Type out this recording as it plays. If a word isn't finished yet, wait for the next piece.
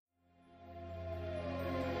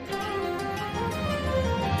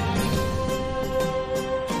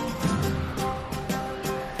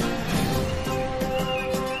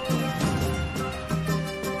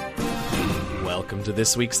to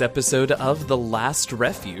this week's episode of The Last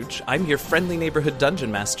Refuge. I'm your friendly neighborhood dungeon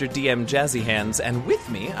master, DM Jazzy Hands, and with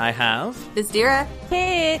me I have... Bizdira,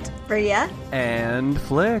 Kate, Bria, and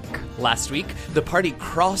Flick. Last week, the party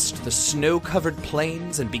crossed the snow-covered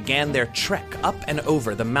plains and began their trek up and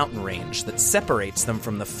over the mountain range that separates them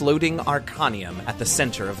from the floating Arcanium at the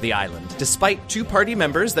center of the island. Despite two party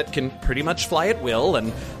members that can pretty much fly at will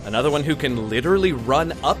and another one who can literally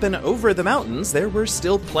run up and over the mountains, there were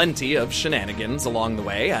still plenty of shenanigans along the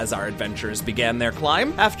way as our adventurers began their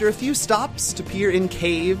climb. After a few stops to peer in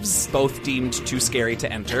caves, both deemed too scary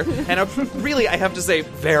to enter, and a really, I have to say,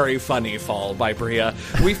 very funny fall by Bria,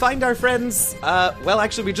 we find our friends,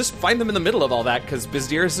 actually, we just find them in the middle of all that because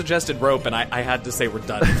Bizdira suggested rope, and I had to say we're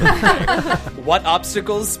done for the day. What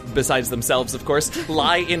obstacles, besides themselves, of course,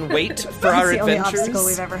 lie in wait for our It's the only adventures? obstacle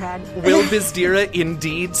we've ever had. Will Bizdira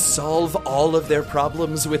indeed solve all of their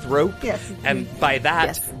problems with rope? Yes. And by that,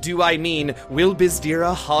 Yes. do I mean, will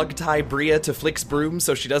Bizdira hog-tie Bria to Flick's broom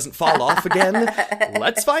so she doesn't fall off again?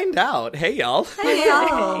 Let's find out. Hey, y'all. Hey,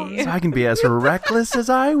 y'all. So I can be as reckless as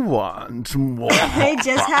I want. I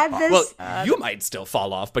just had this. Well, you might still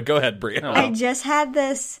fall off, but go ahead, Bria. I just had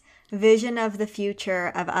this vision of the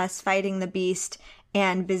future of us fighting the beast,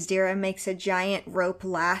 and Bizdira makes a giant rope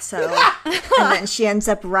lasso, and then she ends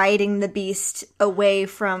up riding the beast away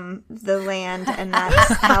from the land, and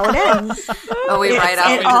that's how it ends. Oh, we ride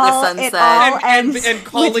off into all- the it sunset. all- and ends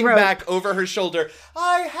calling with rope. back over her shoulder,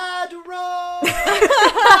 I had rope.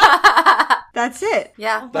 That's it.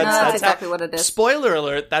 Yeah, That's exactly how, what it is. Spoiler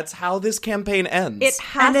alert, that's how this campaign ends. it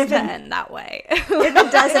has And if to it- end that way. If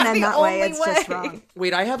it doesn't end the that way, only it's just way. wrong.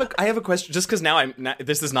 Wait, I have a question, just because now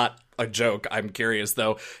this is not a joke, I'm curious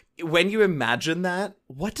though. When you imagine that,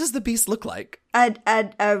 what does the beast look like?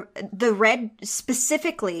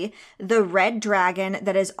 Specifically the red dragon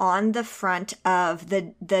that is on the front of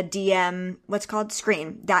the DM, what's called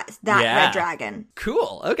screen. That Yeah. red dragon.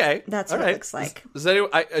 Cool, okay. That's All what it right. looks like. Does anyone,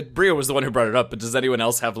 Bria was the one who brought it up, but does anyone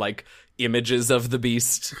else have, like, images of the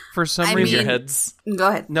beast? For some I in reason... your mean- heads? Go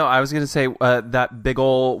ahead. No, I was going to say that big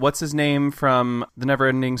ol'... What's his name from The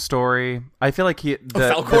Neverending Story? I feel like the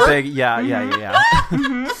Falcor? big... Yeah.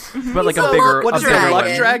 But like He's a a bigger... What a is bigger it, one.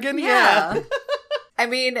 Luck Dragon? Yeah. I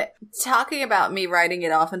mean, talking about me riding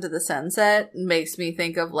it off into the sunset makes me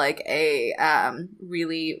think of like a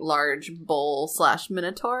really large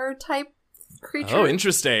bull/minotaur type creature. Oh,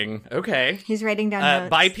 interesting. Okay. He's writing down notes.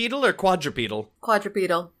 Bipedal or quadrupedal?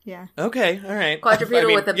 Quadrupedal. Yeah. Okay, all right.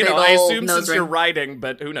 Quadrupedal with a big I old assume nose since you're ring. riding,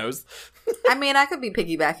 but who knows? I mean, I could be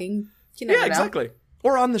piggybacking. You never Yeah, know. exactly.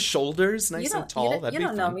 Or on the shoulders, You nice don't, and tall. you don't, That'd you be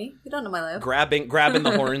don't know fun. me. You don't know my life. Grabbing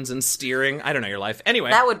the horns and steering. I don't know your life. Anyway,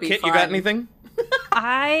 That would be Kit, you fun. got anything?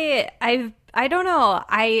 I don't know.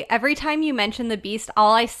 Every time you mention the beast,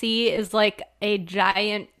 all I see is like a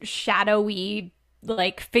giant shadowy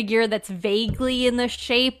like figure that's vaguely in the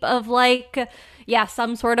shape of like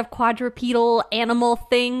some sort of quadrupedal animal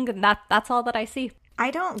thing. And that's all that I see. I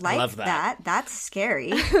don't like love that. That's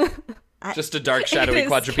scary. Just a dark, shadowy is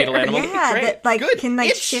quadrupedal scary. animal. Yeah, Great. that, like, Good. can,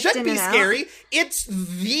 like, it shift should in be and out. scary. It's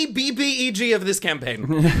the BBEG of this campaign.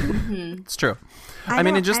 It's true. I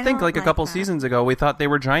mean, and just think, don't like a couple that. seasons ago, we thought they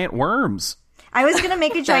were giant worms. I was going to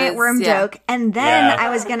make a giant That's- worm yeah. joke, and then Yeah. I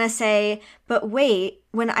was going to say, but wait,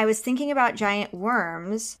 when I was thinking about giant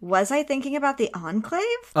worms, was I thinking about the Enclave?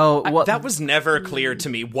 Oh, well, That was never clear to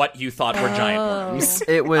me what you thought were giant worms.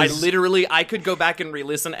 it was... I could go back and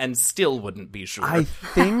re-listen and still wouldn't be sure. I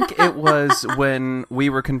think it was when we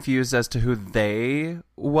were confused as to who they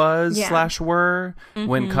was Yeah. / were,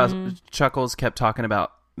 when Chuckles kept talking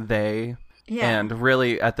about they. Yeah. And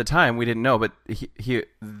really, at the time, we didn't know, but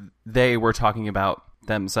they were talking about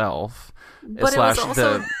themselves But it was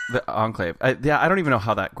also- the Enclave. I don't even know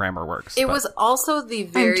how that grammar works. It but- was also the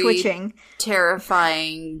very twitching.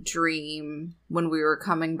 terrifying dream when we were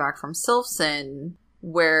coming back from Sylphson,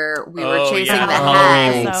 where we were chasing yeah, the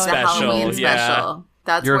Halloween hag, the special, Halloween yeah. special.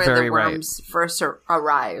 That's You're where very the worms first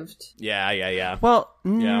arrived. Yeah. Well,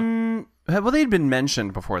 Yeah. well, they'd been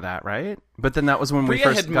mentioned before that, right? But then that was when we Bria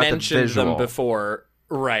first had got the mentioned visual. them before,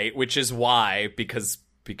 right? Which is why, because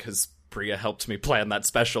Bria helped me plan that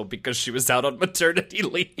special because she was out on maternity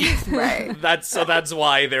leave. Right. That's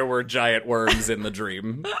why there were giant worms in the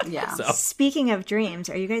dream. Yeah. So Speaking of dreams,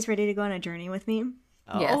 are you guys ready to go on a journey with me?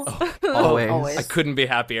 Yes. Always. I couldn't be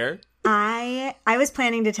happier. I was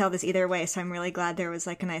planning to tell this either way, so I'm really glad there was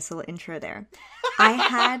like a nice little intro there. I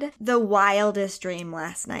had the wildest dream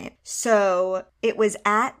last night. So it was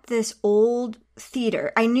at this old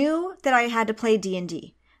theater. I knew that I had to play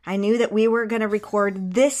D&D, I knew that we were going to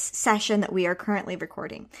record this session that we are currently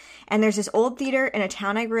recording. And there's this old theater in a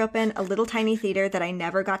town I grew up in, a little tiny theater that I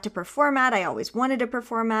never got to perform at. I always wanted to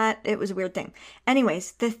perform at. It was a weird thing.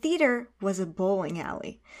 Anyways, the theater was a bowling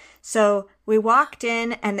alley. So we walked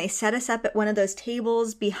in and they set us up at one of those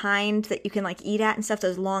tables behind that you can like eat at and stuff,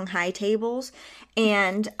 those long high tables.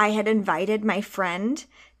 And I had invited my friend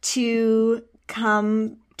to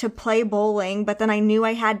come to play bowling, but then I knew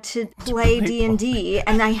I had to play D&D,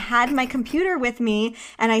 and I had my computer with me,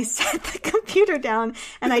 and I set the computer down,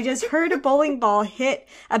 and I just heard a bowling ball hit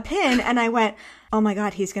a pin, and I went, oh my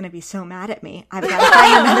God, he's going to be so mad at me. I've got to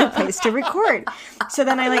find another place to record. So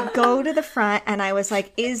then I like go to the front and I was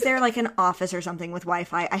like, is there like an office or something with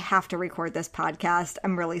Wi-Fi? I have to record this podcast.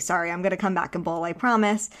 I'm really sorry. I'm going to come back and bowl, I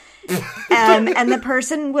promise. And the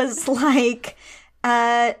person was like,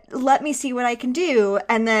 let me see what I can do.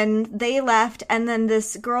 And then they left, and then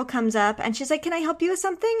this girl comes up and she's like, can I help you with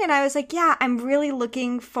something? And I was like, yeah, I'm really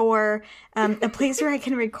looking for a place where I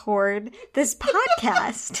can record this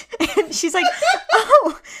podcast. And she's like,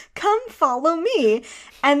 oh, come follow me.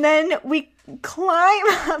 And then we climb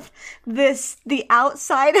up the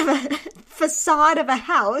outside of a facade of a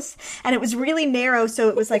house, and it was really narrow, so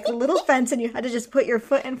it was like a little fence, and you had to just put your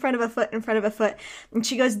foot in front of a foot in front of a foot. And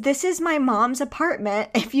she goes, this is my mom's apartment.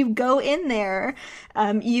 If you go in there,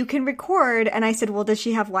 you can record. And I said, well, does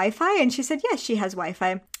she have Wi-Fi? And she said, yes, she has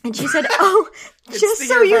Wi-Fi. And she said, oh, just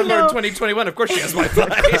so you know, 2021, of course she has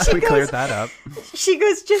Wi-Fi. We cleared that up. She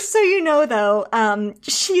goes, just so you know, though,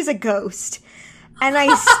 she's a ghost. And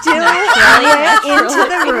I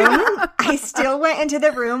still went into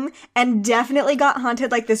the room and definitely got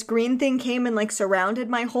haunted. Like this green thing came and like surrounded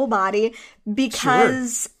my whole body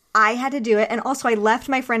because I had to do it. And also I left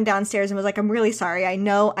my friend downstairs and was like, I'm really sorry. I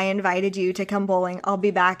know I invited you to come bowling. I'll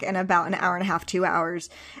be back in about an hour and a half, 2 hours.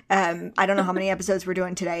 I don't know how many episodes we're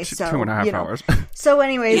doing today. So 2.5 hours. So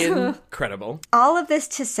anyways. Incredible. All of this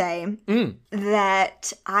to say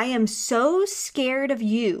that I am so scared of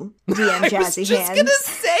you, DM Jazzy Hands. I was just going to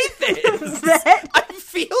say this. I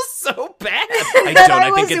feel so bad.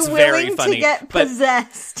 I think it's very funny. To get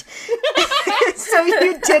possessed. So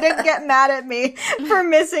you didn't get mad at me for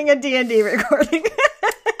missing a D&D recording.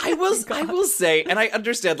 I will say, and I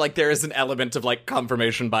understand, like, there is an element of, like,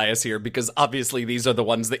 confirmation bias here, because obviously these are the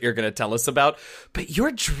ones that you're going to tell us about, but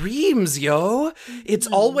your dreams, yo, it's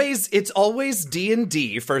always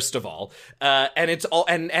D&D, first of all, and it's all,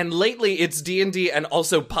 and lately it's D&D and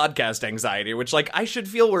also podcast anxiety, which, like, I should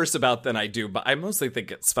feel worse about than I do, but I mostly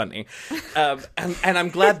think it's funny, and I'm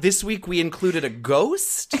glad this week we included a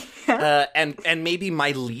ghost, and maybe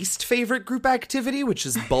my least favorite group activity, which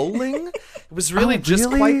is bowling. It was really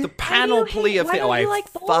quite the panoply of things. Oh, I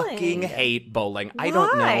fucking hate bowling. Why? I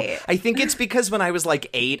don't know. I think it's because when I was like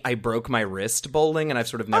 8, I broke my wrist bowling, and I've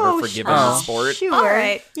sort of never forgiven the sport. Sure. All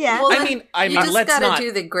right. Yeah. Well, I mean, you just let's gotta not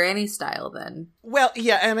do the granny style then. Well,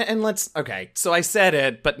 yeah, and let's, okay, so I said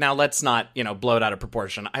it, but now let's not, blow it out of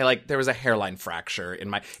proportion. there was a hairline fracture in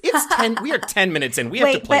my, we are 10 minutes in, we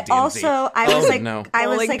have to play but D&D. Also, I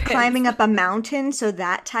was climbing up a mountain, so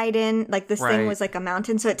that tied in, like this thing was like a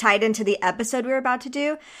mountain, so it tied into the episode we were about to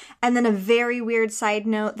do. And then a very weird side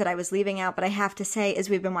note that I was leaving out, but I have to say, is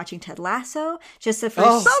we've been watching Ted Lasso, just the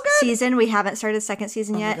first season. We haven't started the second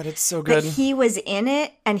season yet. Oh my God, it's so good. But he was in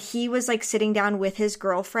it, and he was like sitting down with his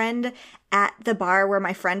girlfriend at the bar where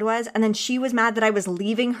my friend was, and then she was mad that I was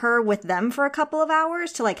leaving her with them for a couple of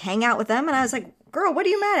hours to like hang out with them, and I was like, girl, what are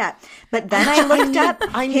you mad at? But then I looked up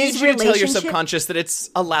I need you to tell your subconscious that it's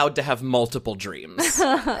allowed to have multiple dreams.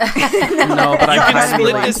 No, but I can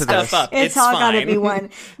split this stuff up. It's all gotta be one.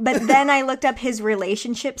 But then I looked up his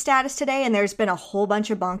relationship status today, and there's been a whole bunch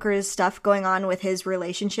of bonkers stuff going on with his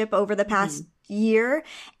relationship over the past year,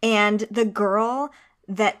 and the girl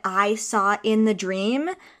that I saw in the dream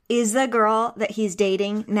is the girl that he's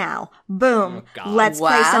dating now. Boom. Oh, let's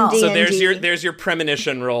play some D&D. So there's your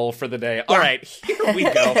premonition roll for the day. Yeah. All right, here we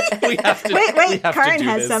go. We have to Wait, Karin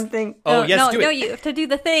has something. Oh, yes, do it. No, you have to do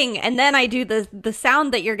the thing, and then I do the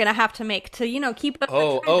sound that you're going to have to make to, keep it.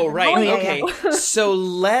 Oh, right. Okay. So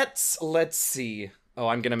let's see. Oh,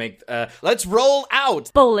 I'm going to make, let's roll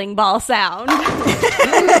out. Bowling ball sound.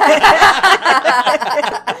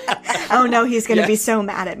 Oh no, he's going to be so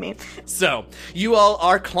mad at me. So, you all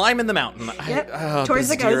are climbing the mountain. Yep, towards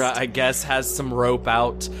the ghost. I guess, has some rope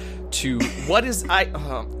out to,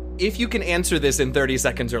 if you can answer this in 30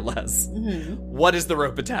 seconds or less, what is the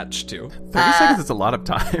rope attached to? 30 seconds is a lot of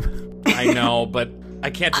time. I know, but I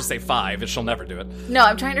can't just say 5, she'll never do it. No,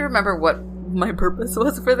 I'm trying to remember my purpose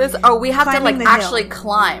was for this. Oh, we have Climbing to the actually hill.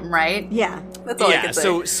 climb, right? Yeah. That's all I Yeah, can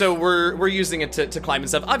say. so we're using it to climb and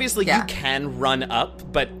stuff. Obviously, Yeah. you can run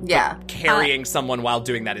up, but Yeah. carrying someone while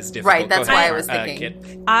doing that is difficult. Right, that's Go ahead, why I was thinking.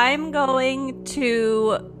 Kit. I'm going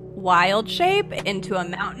to wild shape into a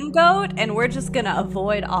mountain goat, and we're just gonna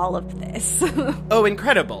avoid all of this. Oh,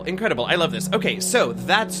 incredible. I love this. Okay, so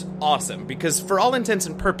that's awesome, because for all intents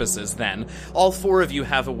and purposes, then, all four of you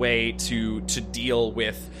have a way to deal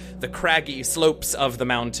with the craggy slopes of the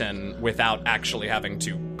mountain without actually having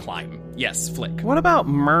to climb. Yes, Flick. What about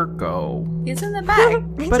Mirko? He's in the back.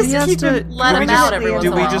 But he has to. Let him out every once Do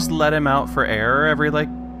in a we while. just let him out for air every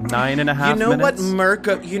 9.5 You know minutes?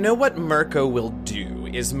 what Mirko will do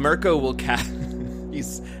is Mirko will cast.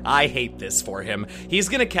 I hate this for him. He's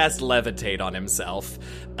gonna cast levitate on himself,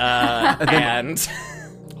 and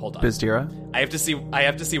hold on. Bizdira? I have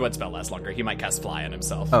to see what spell lasts longer. He might cast fly on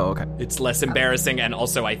himself. Oh, okay. It's less embarrassing and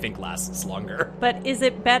also I think lasts longer. But is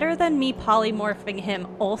it better than me polymorphing him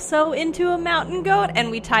also into a mountain goat,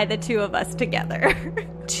 and we tie the two of us together?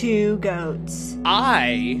 2 goats. Can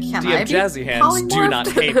I DM be Jazzy Hands, do not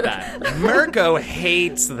polymorphed? hate that. Mirko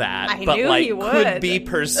hates that, I but knew he could would. be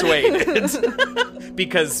persuaded.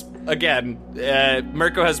 Because, again,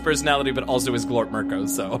 Mirko has personality, but also is Glort Mirko,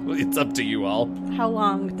 so it's up to you all. How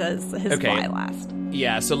long does his fly last?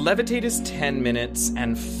 Yeah, so levitate is 10 minutes,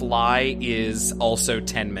 and fly is also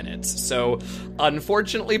 10 minutes. So,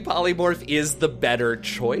 unfortunately, polymorph is the better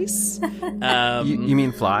choice. You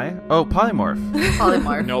mean fly? Oh, polymorph.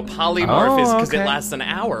 Polymorph. No, polymorph is because okay. it lasts an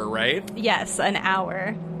hour, right? Yes, an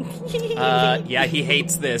hour. Yeah, he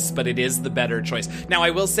hates this, but it is the better choice. Now,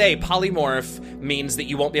 I will say, polymorph means that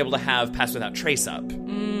you won't be able to have pass without trace up,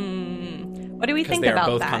 What do we because think they are about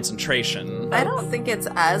both that? concentration. I don't think it's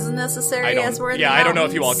as necessary as we're in the I don't know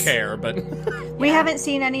if you all mountains. care, but We haven't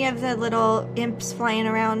seen any of the little imps flying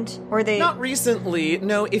around, or they... not recently.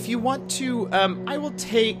 No, if you want to,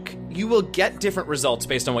 you will get different results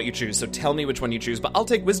based on what you choose, so tell me which one you choose, but I'll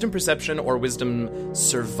take Wisdom Perception or Wisdom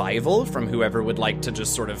Survival from whoever would like to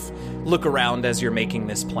just sort of look around as you're making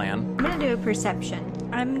this plan. I'm gonna do a perception.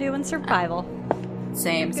 I'm doing survival.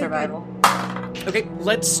 Same survival. Okay,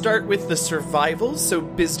 let's start with the survival. So,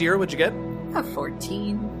 Bizdira, what'd you get? A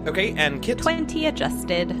 14. Okay, and Kit? 20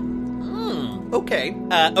 adjusted. Okay.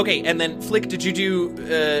 Okay, and then Flick, did you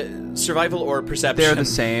do survival or perception? They're the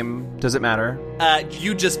same. Does it matter?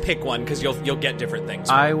 You just pick one because you'll get different things.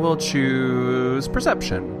 I will choose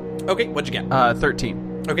perception. Okay, what'd you get?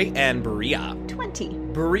 13. Okay, and Bria. 20.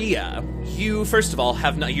 Bria, you first of all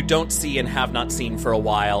you don't see and have not seen for a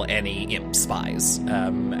while any imp spies,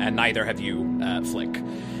 and neither have you, Flick.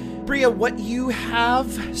 Bria, what you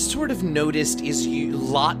have sort of noticed is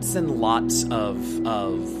lots and lots of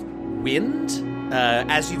wind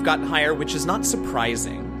as you've gotten higher, which is not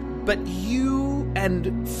surprising. But you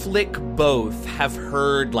and Flick both have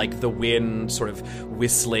heard, the wind sort of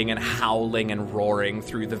whistling and howling and roaring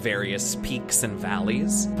through the various peaks and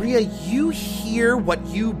valleys. Bria, you hear what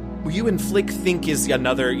you and Flick think is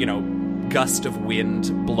another, gust of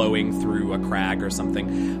wind blowing through a crag or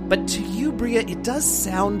something. But to you, Bria, it does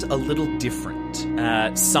sound a little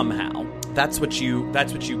different, somehow. That's what you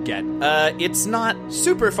get. It's not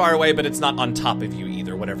super far away, but it's not on top of you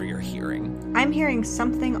either, whatever you're hearing. I'm hearing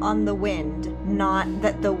something on the wind, not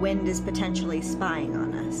that the wind is potentially spying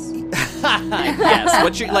on us.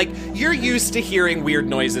 Yes, you're used to hearing weird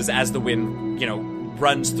noises as the wind,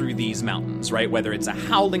 runs through these mountains, right? Whether it's a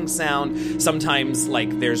howling sound, sometimes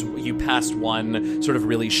you passed one sort of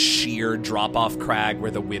really sheer drop-off crag where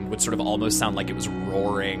the wind would sort of almost sound like it was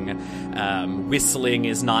roaring. Whistling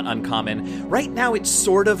is not uncommon. Right now it's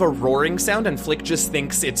sort of a roaring sound, and Flick just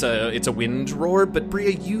thinks it's a wind roar, but Bria,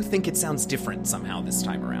 you think it sounds different somehow this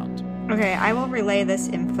time around. Okay, I will relay this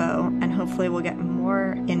info, and hopefully we'll get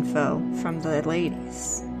more info from the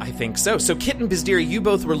ladies. I think so. So Kit and Bizdira, you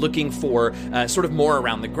both were looking for sort of more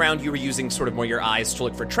around the ground. You were using sort of more your eyes to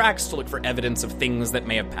look for tracks, to look for evidence of things that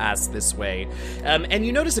may have passed this way. And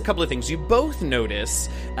you notice a couple of things. You both notice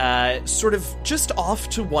sort of just off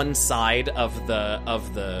to one side of the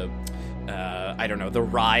the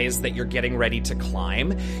rise that you're getting ready to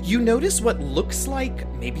climb. You notice what looks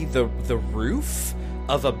like maybe the roof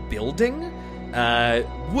of a building,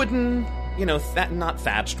 wooden, not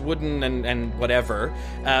thatched, wooden and whatever,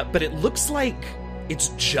 but it looks like it's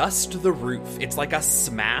just the roof. It's like a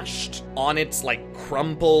smashed, on its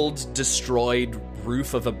crumpled, destroyed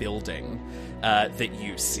roof of a building that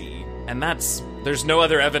you see. And there's no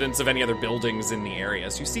other evidence of any other buildings in the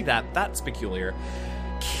area, so you see that's peculiar.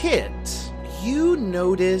 Kit, you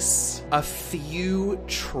notice a few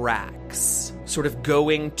tracks sort of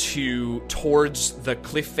going towards the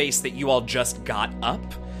cliff face that you all just got up,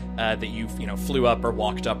 that you flew up or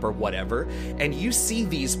walked up or whatever, and you see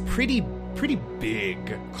these pretty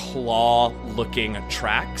big claw-looking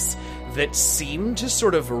tracks that seem to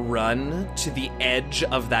sort of run to the edge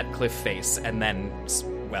of that cliff face and then,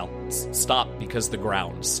 stop because the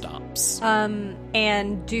ground stops.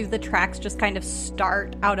 And do the tracks just kind of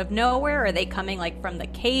start out of nowhere? Are they coming, like, from the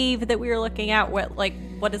cave that we were looking at?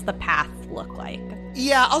 What does the path look like?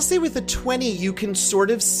 Yeah, I'll say with a 20, you can sort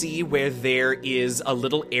of see where there is a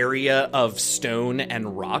little area of stone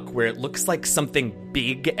and rock where it looks like something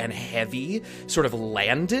big and heavy sort of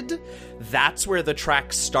landed. That's where the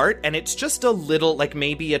tracks start, and it's just a little, like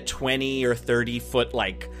maybe a 20 or 30 foot,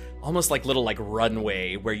 like, almost like little, like,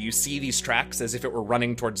 runway where you see these tracks as if it were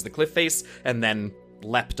running towards the cliff face and then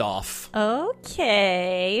leapt off.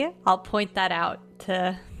 Okay. I'll point that out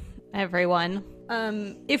to everyone.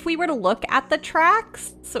 If we were to look at the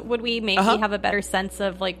tracks, so would we maybe have a better sense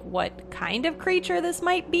of, like, what kind of creature this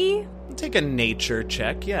might be? Take a nature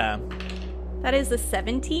check, yeah. That is a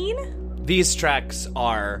 17? These tracks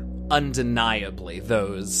are undeniably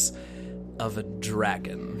those of a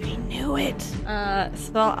dragon. I knew it.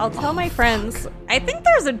 So I'll tell my friends, I think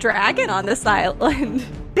there's a dragon on this island.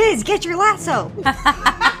 Biz, get your lasso!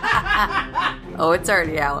 Oh, it's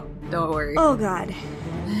already out. Don't worry. Oh, God.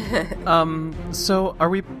 So are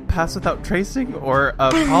we pass without tracing or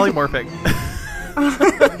polymorphic?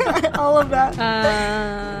 All of that.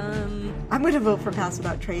 I'm going to vote for pass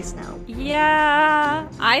without trace now. Yeah,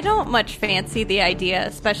 I don't much fancy the idea,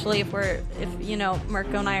 especially if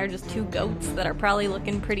Mirko and I are just two goats that are probably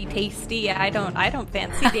looking pretty tasty. I don't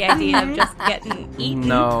fancy the idea of just getting eaten.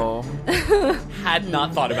 No. Had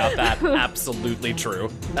not thought about that. Absolutely true.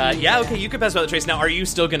 Yeah, okay, you could pass without trace. Now, are you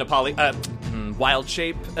still going to wild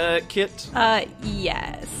shape, Kit?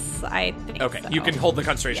 Yes. I think okay, so. You can hold the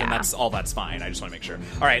concentration. Yeah. That's fine. I just want to make sure.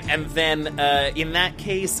 All right, and then in that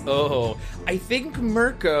case, I think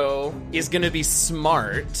Mirko is going to be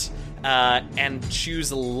smart and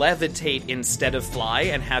choose levitate instead of fly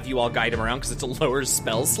and have you all guide him around because it's a lower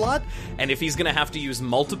spell slot. And if he's going to have to use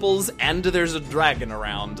multiples and there's a dragon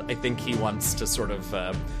around, I think he wants to sort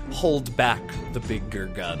of hold back the bigger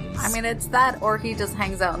guns. I mean, it's that or he just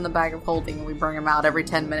hangs out in the bag of holding and we bring him out every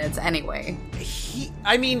 10 minutes anyway.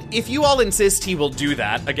 If you all insist he will do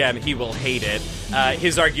that, again, he will hate it.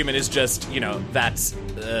 His argument is just, that's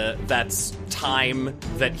time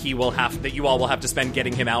that you all will have to spend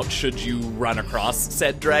getting him out should you run across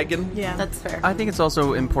said dragon. Yeah, that's fair. I think it's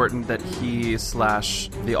also important that he /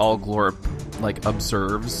 the Allglorp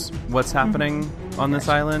observes what's happening on this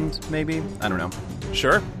island, maybe? I don't know.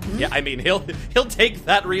 Sure. Mm-hmm. Yeah, I mean, he'll take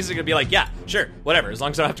that reasoning and be like, yeah, sure, whatever, as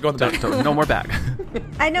long as I don't have to go in the back. No more bag.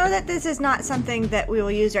 I know that this is not something that we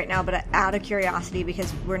will use right now, but out of curiosity,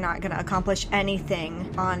 because we're not going to accomplish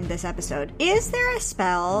anything on this episode, is there a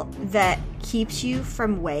spell that keeps you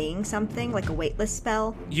from weighing something, like a weightless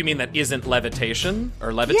spell? You mean that isn't levitation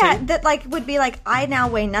or levitate? Yeah, that would be like, I now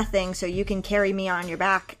weigh nothing, so you can carry me on your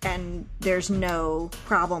back, and there's no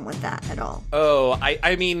problem with that at all. Oh,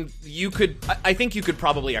 I mean, I think you could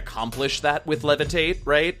probably accomplish that with levitate,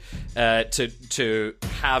 right? To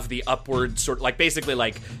have the upward sort, basically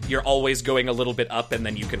you're always going a little bit up and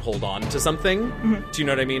then you can hold on to something. Mm-hmm. Do you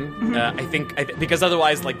know what I mean? Mm-hmm. I think because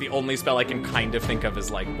otherwise, the only spell I can kind of think of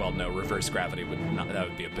is reverse gravity that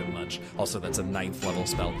would be a bit much. Also, that's a 9th level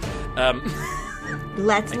spell.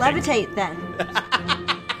 Let's levitate then.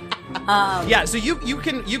 Yeah, so you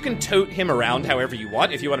can tote him around however you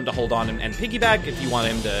want. If you want him to hold on and piggyback, if you want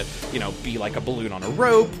him to, be like a balloon on a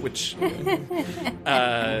rope, which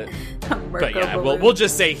but yeah, we'll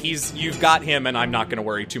just say you've got him, and I'm not going to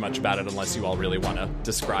worry too much about it unless you all really want to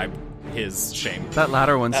describe his shame. That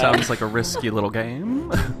latter one sounds like a risky little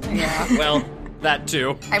game. Yeah. Well, that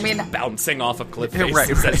too. I mean, bouncing off of cliff faces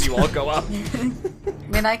right. as you all go up.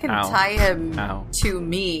 I mean, I can tie him to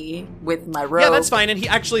me with my rope. Yeah, that's fine. And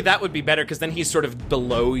that would be better because then he's sort of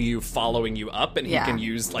below you, following you up, and he can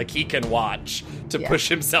use, he can watch to push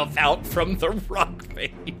himself out from the rock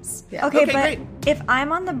face. Yeah. Okay, but great. If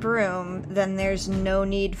I'm on the broom, then there's no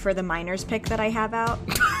need for the miner's pick that I have out.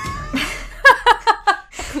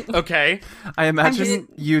 Okay. I imagine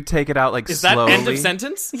you take it out Is slowly. Is that end of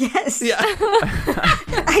sentence? Yes. Yeah.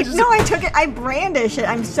 I took it. I brandish it.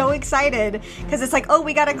 I'm so excited because it's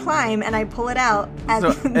we gotta climb, and I pull it out, and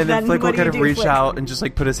then Flick will kind of reach out and just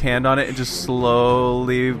put his hand on it and just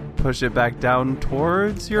slowly push it back down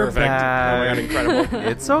towards your bag. Oh my god, incredible.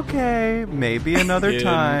 It's okay. Maybe another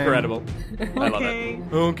time. Incredible. I love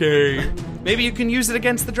it. Okay. Maybe you can use it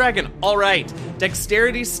against the dragon. All right.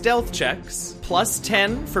 Dexterity stealth checks. Plus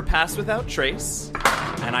 10 for pass without trace.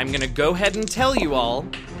 And I'm going to go ahead and tell you all.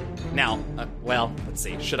 Now, let's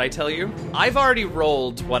see. Should I tell you? I've already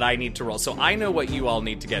rolled what I need to roll, so I know what you all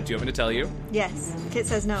need to get. Do you want me to tell you? Yes. Kit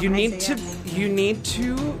says no. You I need say to. yes. You need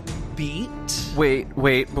to beat.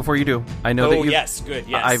 Wait, before you do. I know that you. Yes, good,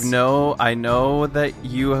 yes. I know that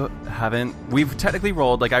you haven't. We've technically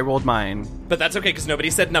rolled, like I rolled mine. But that's okay, because nobody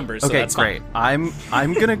said numbers, so Okay, that's great. fine.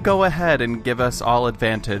 I'm gonna go ahead and give us all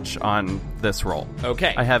advantage on this roll.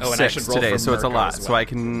 Okay. I have and 6 should roll today, for so it's a Mirko lot. as well. So I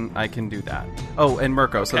can do that. Oh, and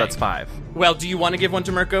Mirko, so Okay. that's 5. Well, do you want to give one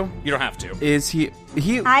to Mirko? You don't have to. Is he?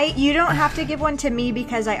 You don't have to give one to me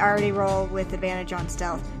because I already roll with advantage on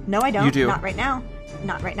stealth. No, I don't. You do. Not right now.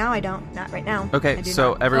 Not right now, I don't. Not right now. I Okay, do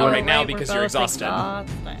so not. everyone. right now because you're exhausted.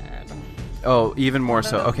 Oh, even more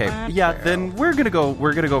so. Okay, yeah. Then we're gonna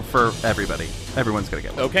go for everybody. Everyone's gonna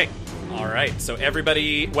get one. Okay. All right. So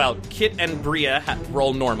everybody, Kit and Bria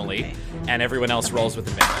roll normally, and everyone else rolls with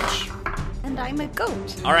advantage. And I'm a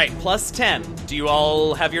goat. All right. Plus 10. Do you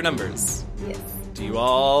all have your numbers? Yes. Do you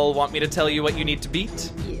all want me to tell you what you need to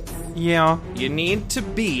beat? Yes. Yeah. You need to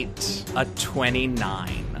beat a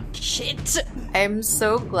 29. Shit. I'm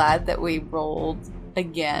so glad that we rolled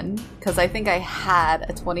again, because I think I had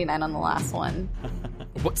a 29 on the last one.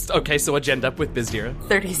 Okay, so what'd you end up with, Bizdira?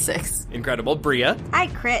 36. Incredible. Bria? I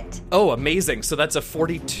crit. Oh, amazing. So that's a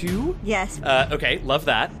 42? Yes. Okay, love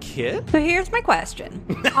that. Kit? So here's my question.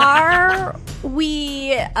 Are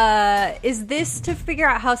we, is this to figure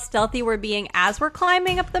out how stealthy we're being as we're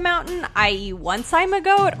climbing up the mountain, i.e. once I'm a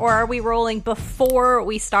goat, or are we rolling before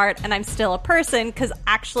we start and I'm still a person? Because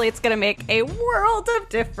actually it's going to make a world of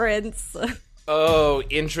difference. Oh,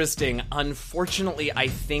 interesting. Unfortunately, I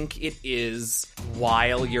think it is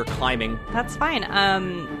while you're climbing. That's fine.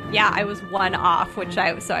 Yeah, I was one off,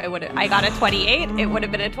 I got a 28. It would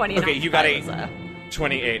have been a 29. Okay, you got a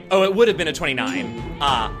 28. Oh, it would have been a 29.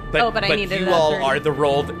 But I needed you a all 30. are the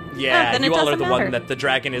rolled. Yeah, then it you all are doesn't the one matter. that the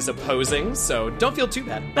dragon is opposing, so don't feel too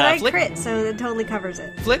bad. But I Flick? crit, so that totally covers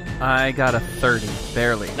it. Flick? I got a 30,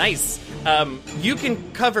 barely. Nice. You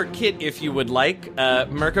can cover Kit if you would like.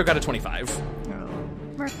 Mirko got a 25.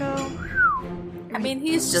 Mirko. I mean,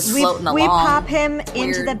 he's just We floating along. pop him into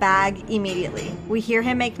Weird. the bag immediately. We hear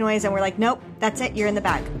him make noise and we're like, nope, that's it, you're in the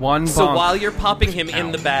bag. One So bonk. while you're popping him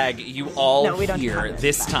in the bag, you all No, we don't pop him hear in the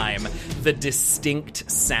this bag. time the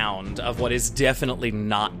distinct sound of what is definitely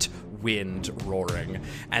not wind roaring.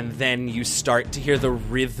 And then you start to hear the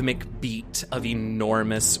rhythmic beat of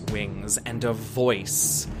enormous wings, and a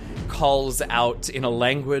voice calls out in a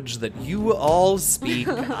language that you all speak.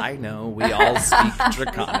 I know, we all speak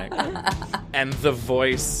Draconic. And the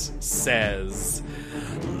voice says,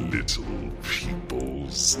 Little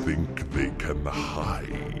peoples think they can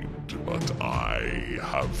hide, but I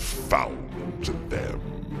have found them.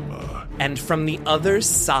 and from the other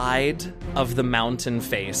side of the mountain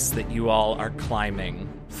face that you all are climbing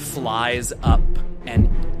flies up an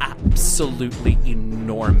absolutely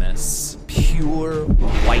enormous, pure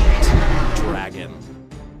white dragon.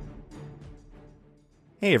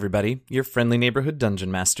 Hey everybody, your friendly neighborhood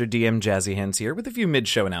dungeon master, DM Jazzy Hands here with a few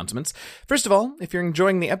mid-show announcements. First of all, if you're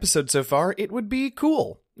enjoying the episode so far, it would be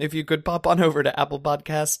cool if you could pop on over to Apple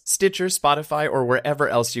Podcasts, Stitcher, Spotify, or wherever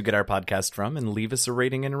else you get our podcast from and leave us a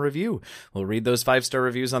rating and a review. We'll read those 5-star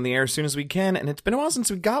reviews on the air as soon as we can, and it's been a while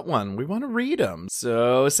since we got one. We want to read them,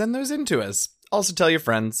 so send those in to us. Also tell your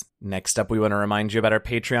friends. Next up, we want to remind you about our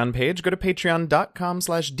Patreon page. Go to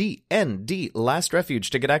patreon.com/DND Last Refuge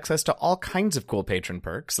to get access to all kinds of cool patron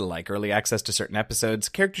perks, like early access to certain episodes,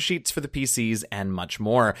 character sheets for the PCs, and much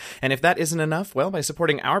more. And if that isn't enough, well, by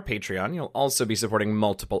supporting our Patreon, you'll also be supporting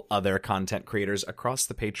multiple other content creators across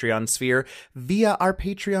the Patreon sphere via our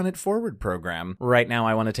Patreon It Forward program. Right now,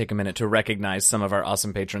 I want to take a minute to recognize some of our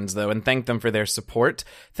awesome patrons, though, and thank them for their support.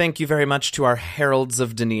 Thank you very much to our Heralds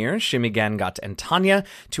of Denier, Shimmy Gangot and Tanya,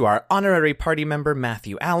 to our honorary party member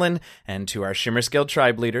Matthew Allen, and to our Shimmer Scale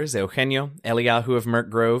tribe leaders Eugenio, Eliyahu of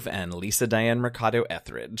Merk Grove, and Lisa Diane Mercado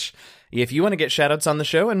Etheridge. If you want to get shoutouts on the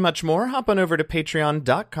show and much more, hop on over to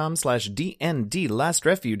patreon.com/DND Last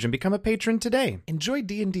Refuge and become a patron today. Enjoy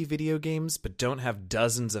D&D video games, but don't have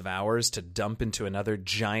dozens of hours to dump into another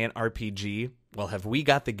giant RPG? Well, have we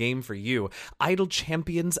got the game for you. Idle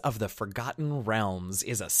Champions of the Forgotten Realms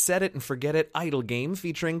is a set-it-and-forget-it idle game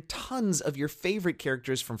featuring tons of your favorite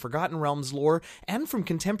characters from Forgotten Realms lore and from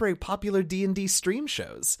contemporary popular D&D stream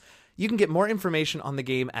shows. You can get more information on the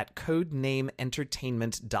game at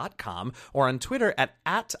codenameentertainment.com or on Twitter at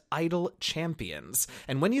 @IdleChampions.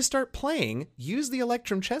 And when you start playing, use the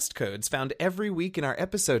Electrum chest codes found every week in our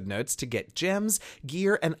episode notes to get gems,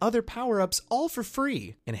 gear, and other power-ups all for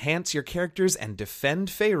free. Enhance your characters and defend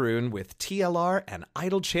Faerun with TLR and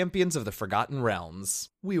Idle Champions of the Forgotten Realms.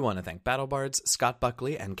 We want to thank BattleBards, Scott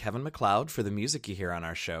Buckley, and Kevin MacLeod for the music you hear on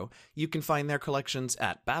our show. You can find their collections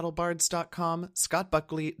at battlebards.com,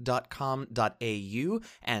 scottbuckley.com.au,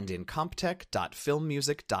 and in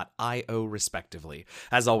comptech.filmmusic.io, respectively.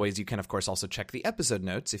 As always, you can, of course, also check the episode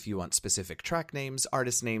notes if you want specific track names,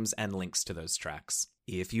 artist names, and links to those tracks.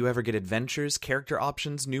 If you ever get adventures, character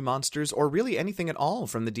options, new monsters, or really anything at all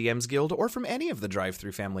from the DM's Guild or from any of the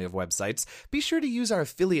Drive-Thru family of websites, be sure to use our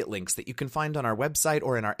affiliate links that you can find on our website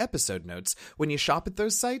or in our episode notes when you shop at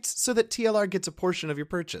those sites so that TLR gets a portion of your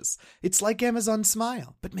purchase. It's like Amazon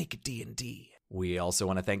Smile, but make it D&D. We also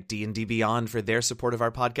want to thank D&D Beyond for their support of our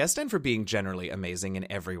podcast and for being generally amazing in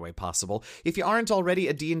every way possible. If you aren't already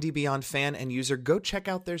a D&D Beyond fan and user, go check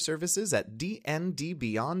out their services at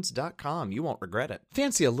dndbeyond.com. You won't regret it.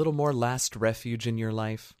 Fancy a little more last refuge in your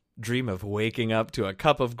life? Dream of waking up to a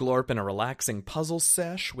cup of glorp and a relaxing puzzle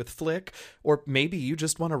sesh with Flick? Or maybe you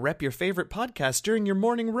just want to rep your favorite podcast during your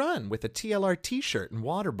morning run with a TLR t-shirt and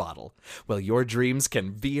water bottle. Well, your dreams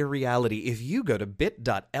can be a reality if you go to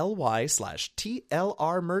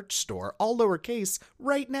bit.ly/TLR merch store, all lowercase,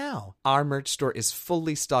 right now. Our merch store is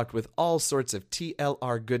fully stocked with all sorts of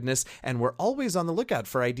TLR goodness, and we're always on the lookout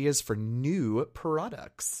for ideas for new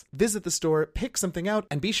products. Visit the store, pick something out,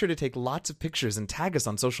 and be sure to take lots of pictures and tag us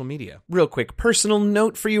on social media. Real quick personal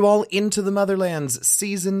note for you all, Into the Motherlands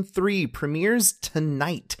Season 3 premieres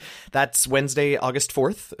tonight. That's Wednesday, August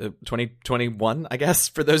 4th, 2021, I guess,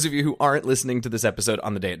 for those of you who aren't listening to this episode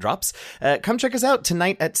on the day it drops. Come check us out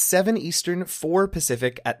tonight at 7 Eastern, 4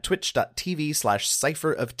 Pacific at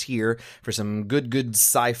twitch.tv/Cypher of Tyr for some good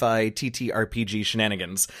sci-fi TTRPG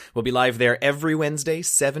shenanigans. We'll be live there every Wednesday,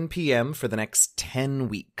 7 p.m. for the next 10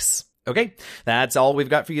 weeks. Okay, that's all we've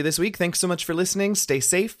got for you this week. Thanks so much for listening. Stay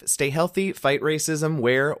safe, stay healthy, fight racism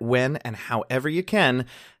where, when, and however you can,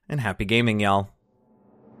 and happy gaming, y'all.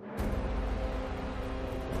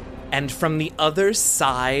 And from the other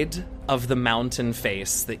side of the mountain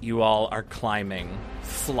face that you all are climbing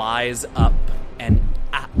flies up an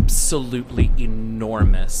absolutely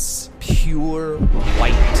enormous, pure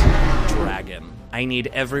white dragon. I need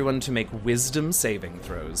everyone to make wisdom saving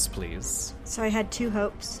throws, please. So I had two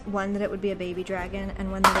hopes. One, that it would be a baby dragon,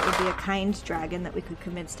 and one, that it would be a kind dragon that we could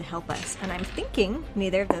convince to help us. And I'm thinking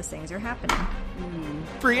neither of those things are happening.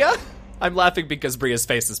 Bria? I'm laughing because Bria's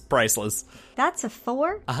face is priceless. That's a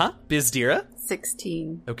 4. Uh-huh. Bizdira?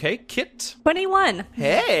 16. Okay. Kit? 21.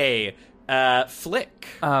 Hey! Flick?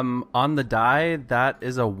 On the die, that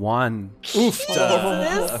is a 1.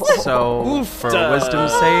 Oofta. So, for a wisdom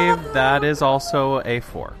save, that is also a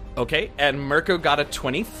 4. Okay, and Mirko got a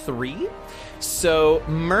 23. So,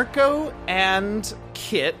 Mirko and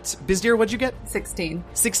Kit... Bizdira, what'd you get? 16.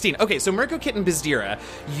 16. Okay, so Mirko, Kit, and Bizdira,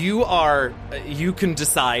 you can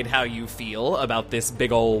decide how you feel about this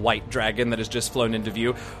big ol' white dragon that has just flown into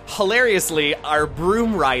view. Hilariously, our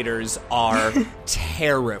broom riders are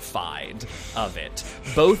terrified of it.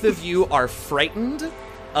 Both of you are frightened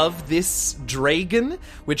of this dragon,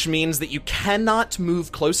 which means that you cannot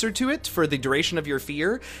move closer to it for the duration of your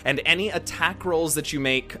fear, and any attack rolls that you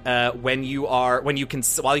make while you can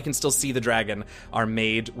still see the dragon are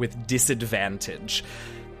made with disadvantage.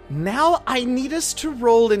 Now I need us to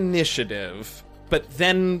roll initiative, but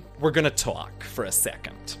then we're gonna talk for a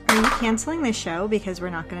second. Are you canceling the show because we're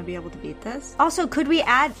not going to be able to beat this? Also, could we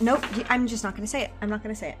add... Nope, I'm just not going to say it. I'm not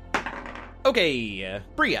going to say it. Okay,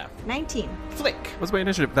 Bria. 19. Flick. What's my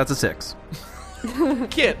initiative? That's a 6.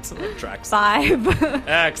 Kit. Tracks. 5.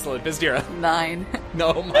 Excellent. Bizdira. 9.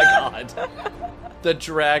 No, my god. The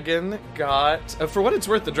dragon got... for what it's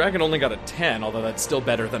worth, the dragon only got a 10, although that's still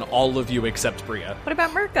better than all of you except Bria. What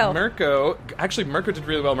about Mirko? Mirko did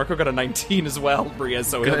really well. Mirko got a 19 as well, Bria,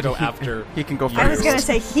 so he'll go after... He can go first. I was going to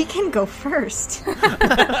say, he can go first.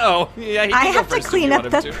 Oh, yeah, he can I go have to first clean if you up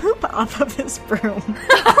want the him to. poop off of this broom.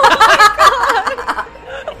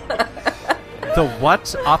 The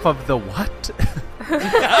what off of the what?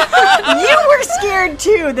 You were scared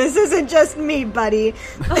too. This isn't just me, buddy.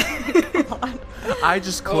 I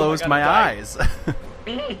just closed my eyes.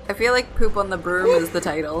 I feel like Poop on the Broom is the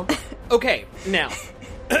title. Okay, now...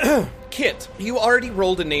 Kit, you already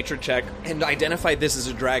rolled a nature check and identified this as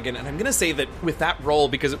a dragon, and I'm going to say that with that roll,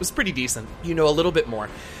 because it was pretty decent, you know a little bit more.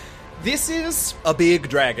 This is a big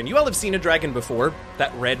dragon. You all have seen a dragon before,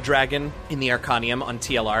 that red dragon in the Arcanium on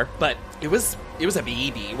TLR, but it was a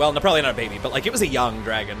baby. Well, no, probably not a baby, but like it was a young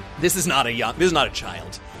dragon. This is not a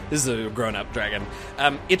child. This is a grown-up dragon.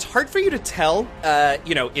 It's hard for you to tell,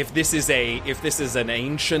 if this is an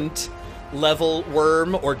ancient level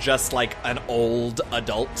worm or just like an old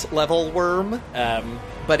adult level worm.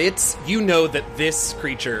 But that this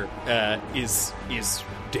creature is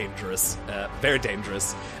dangerous, very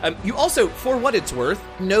dangerous. You also, for what it's worth,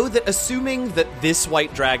 know that assuming that this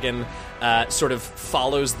white dragon sort of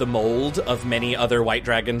follows the mold of many other white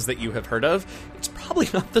dragons that you have heard of, it's probably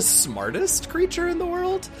not the smartest creature in the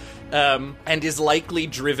world, and is likely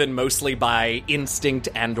driven mostly by instinct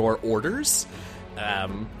and or orders.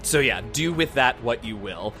 So yeah, do with that what you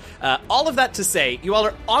will. All of that to say, you all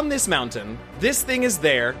are on this mountain. This thing is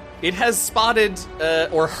there. It has spotted,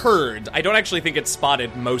 or heard. I don't actually think it's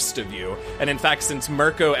spotted most of you. And in fact, since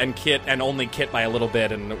Mirko and Kit, and only Kit by a little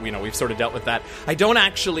bit, and we've sort of dealt with that, I don't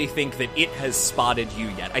actually think that it has spotted you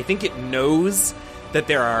yet. I think it knows that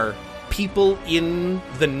there are people in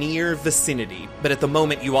the near vicinity, but at the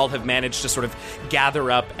moment you all have managed to sort of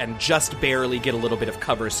gather up and just barely get a little bit of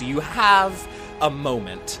cover, so you have a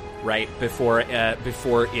moment, right, before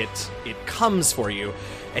it comes for you.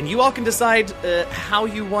 And you all can decide how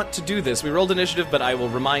you want to do this. We rolled initiative, but I will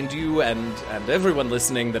remind you and everyone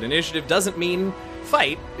listening that initiative doesn't mean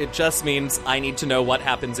fight. It just means I need to know what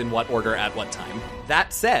happens in what order at what time.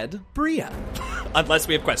 That said, Bria. Unless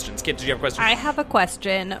we have questions. Kit, did you have questions? I have a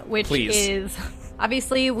question, which Please. is...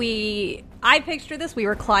 Obviously, I picture this. We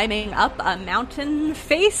were climbing up a mountain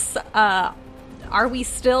face. Are we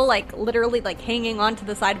still, literally, hanging onto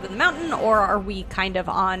the side of the mountain, or are we kind of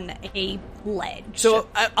on a ledge? So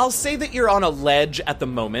I'll say that you're on a ledge at the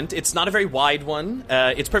moment. It's not a very wide one.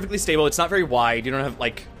 It's perfectly stable. It's not very wide. You don't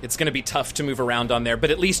have, it's going to be tough to move around on there,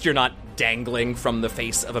 but at least you're not dangling from the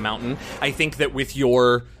face of a mountain. I think that with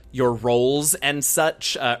your rolls and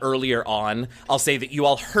such earlier on, I'll say that you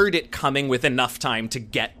all heard it coming with enough time to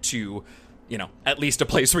get to, at least a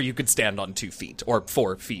place where you could stand on 2 feet, or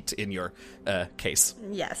 4 feet in your case.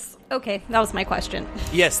 Yes. Okay, that was my question.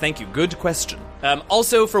 Yes, thank you. Good question.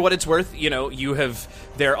 Also, for what it's worth,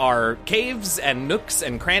 there are caves and nooks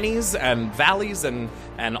and crannies and valleys and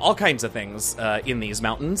all kinds of things in these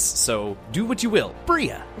mountains, so do what you will.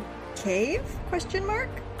 Bria. Cave? Question mark?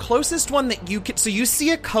 Closest one that you can... So you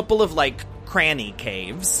see a couple of, cranny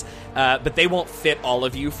caves, but they won't fit all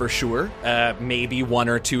of you for sure. Maybe 1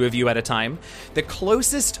 or 2 of you at a time. The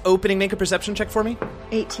closest opening, make a perception check for me.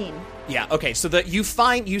 18. Yeah, okay, so you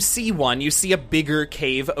see one, you see a bigger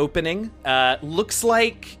cave opening. Looks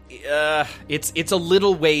like it's a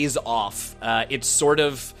little ways off. It's sort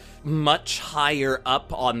of much higher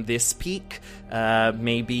up on this peak,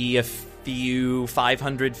 maybe a few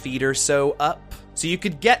 500 feet or so up. So you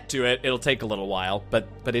could get to it. It'll take a little while, but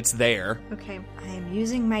it's there. Okay. I am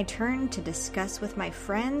using my turn to discuss with my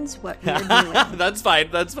friends what we are doing. That's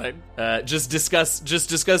fine. Just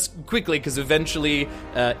discuss quickly, because eventually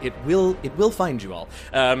it will find you all.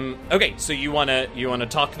 Okay, so you wanna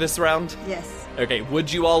talk this round? Yes. Okay.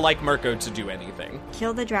 Would you all like Mirko to do anything?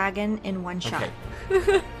 Kill the dragon in one shot.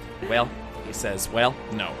 Okay. Well, he says,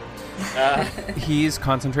 no. He's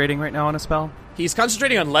concentrating right now on a spell? He's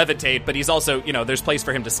concentrating on levitate, but he's also, there's place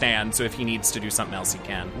for him to stand, so if he needs to do something else, he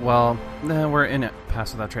can. Well, we're in it.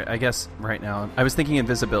 Pass without trace. I guess right now. I was thinking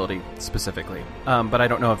invisibility, specifically. But I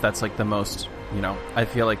don't know if that's, the most, I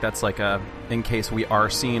feel like that's in case we are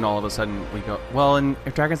seen, all of a sudden we go, well, and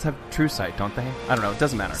if dragons have true sight, don't they? I don't know. It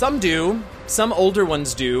doesn't matter. Some do. Some older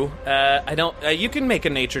ones do. You can make a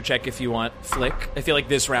nature check if you want, Flick. I feel like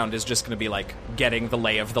this round is just going to be, getting the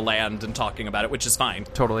lay of the land and talking about it, which is fine.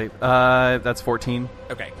 Totally. That's 14.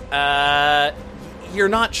 Okay. You're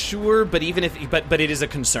not sure, but but it is a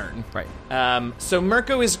concern. Right. So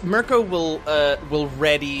Mirko will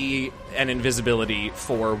ready an invisibility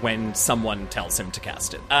for when someone tells him to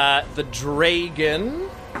cast it. The dragon,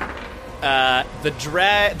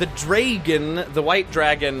 the white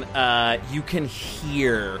dragon, you can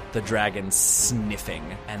hear the dragon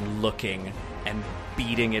sniffing and looking and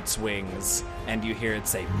beating its wings, and you hear it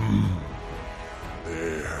say,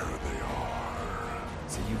 There they are.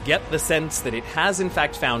 So you get the sense that it has in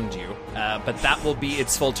fact found you, but that will be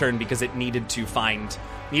its full turn because it needed to find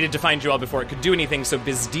you all before it could do anything. So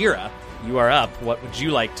Bizdira, you are up. What would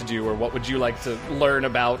you like to do, or what would you like to learn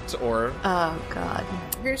about, or... Oh, God.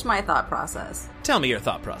 Here's my thought process. Tell me your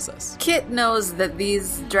thought process. Kit knows that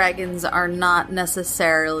these dragons are not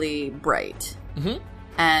necessarily bright. Mm-hmm.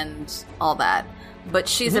 And all that. But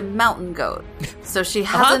she's a mountain goat. So she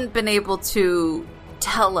hasn't been able to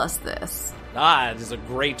tell us this. It is a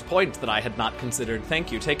great point that I had not considered.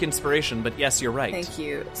 Thank you. Take inspiration, but yes, you're right. Thank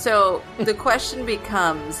you. So the question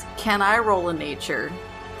becomes, can I roll a nature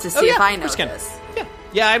to see if I know this?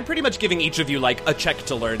 Yeah, I'm pretty much giving each of you, like, a check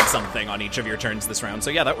to learn something on each of your turns this round, so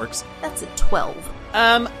yeah, that works. That's a 12.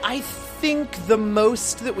 I think the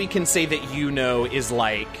most that we can say that you know is,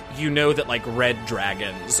 like, you know that, like, red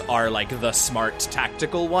dragons are, like, the smart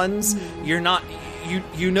tactical ones. Mm-hmm. You're not...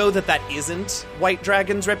 You know that isn't White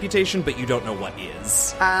Dragon's reputation, but you don't know what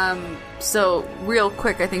is. So, real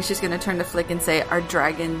quick, I think she's going to turn to Flick and say, are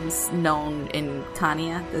dragons known in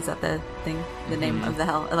Kania? Is that the thing? The name of the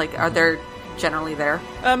hell? Like, are there generally there?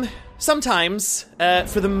 Sometimes.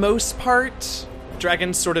 For the most part,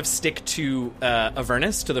 dragons sort of stick to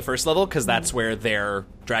Avernus, to the first level, because that's where their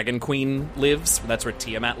dragon queen lives. That's where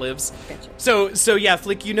Tiamat lives. Gotcha. So yeah,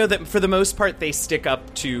 Flick, you know that for the most part they stick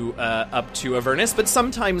up to Avernus, but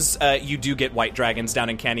sometimes you do get white dragons down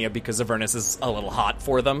in Cania because Avernus is a little hot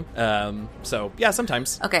for them. So yeah,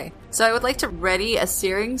 sometimes. Okay, so I would like to ready a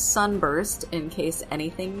searing sunburst in case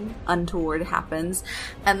anything untoward happens,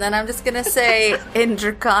 and then I'm just gonna say in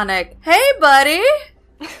Draconic, "Hey, buddy,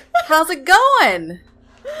 how's it going?"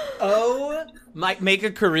 Oh, make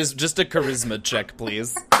a charisma check,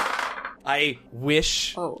 please. I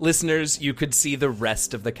wish, listeners, you could see the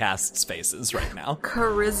rest of the cast's faces right now.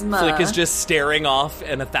 Charisma. Flick is just staring off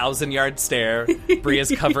in a 1,000-yard stare.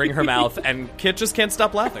 Bria's covering her mouth, and Kit just can't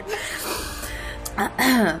stop laughing.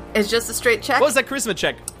 It's just a straight check. What was that charisma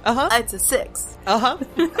check? It's a 6.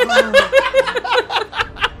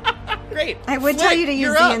 Great. I would Flick, tell you to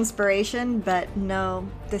use up. the inspiration, but no,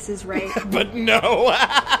 this is right. But no.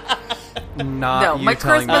 Not you my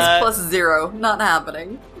telling charisma's plus 0. Not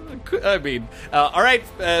happening. I mean, all right,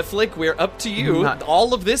 Flick, we're up to you.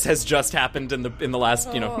 All of this has just happened in the last,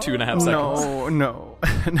 2.5 seconds.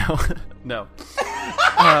 No.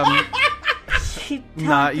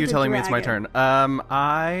 Not you telling me it's my turn.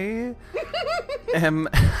 I am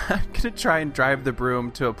gonna try and drive the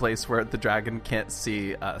broom to a place where the dragon can't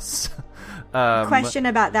see us. Question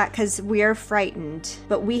about that, because we're frightened,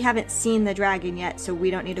 but we haven't seen the dragon yet, so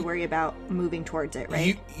we don't need to worry about moving towards it,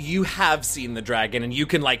 right? You have seen the dragon, and you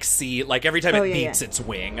can, like, see, like, every time it beats its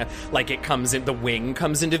wing, like, the wing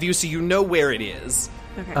comes into view, so you know where it is.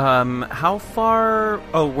 Okay. How far...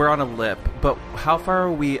 Oh, we're on a lip, but how far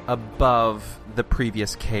are we above the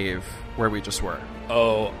previous cave where we just were?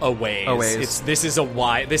 Oh, a ways. This is a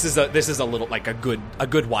little, like, a good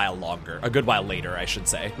while longer. A good while later, I should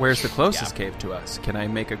say. Where's the closest cave to us? Can I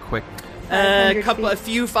make a quick... a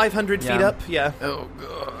few 500 feet up, yeah. Oh,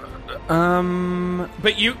 God.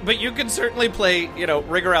 But you can certainly play,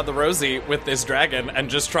 Ring Around the Rosie with this dragon and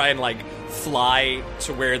just try and, like, fly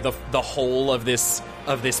to where the whole of this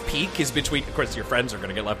peak is between. Of course, your friends are going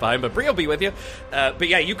to get left behind, but Brie will be with you. But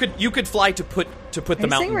yeah, you could fly to put the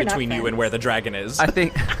mountain between you and where the dragon is. I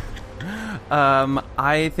think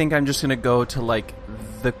I'm just going to go to, like,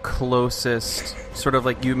 the closest, sort of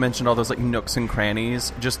like you mentioned, all those, like, nooks and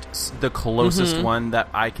crannies, just the closest one that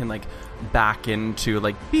I can, like, back into,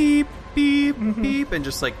 like, beep, beep, beep, and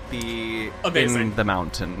just, like, be in the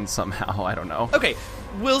mountain somehow. I don't know. Okay.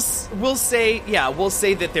 We'll say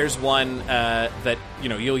that there's one that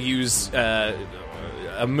you'll use a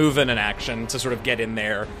move and an action to sort of get in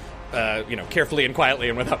there, carefully and quietly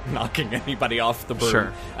and without knocking anybody off the broom.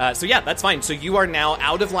 Sure. So yeah, that's fine. So you are now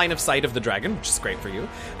out of line of sight of the dragon, which is great for you,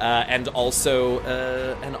 and also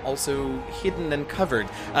hidden and covered.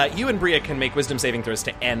 You and Bria can make wisdom saving throws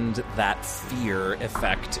to end that fear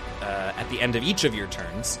effect at the end of each of your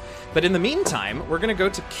turns. But in the meantime, we're going to go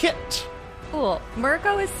to Kit. Cool.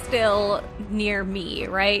 Mirko is still near me,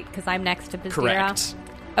 right? Because I'm next to Bazira. Correct.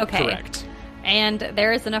 Okay. Correct. And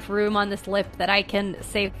there is enough room on this lip that I can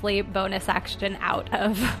safely bonus action out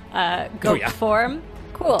of goat form.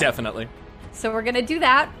 Cool. Definitely. So we're going to do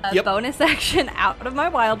that. Bonus action out of my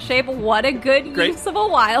wild shape. What a good use of a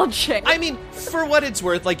wild shape. I mean, for what it's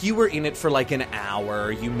worth, like, you were in it for like an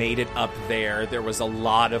hour. You made it up there. There was a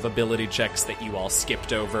lot of ability checks that you all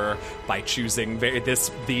skipped over by choosing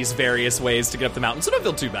these various ways to get up the mountain. So don't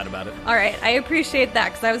feel too bad about it. All right. I appreciate that,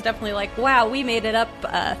 because I was definitely like, wow, we made it up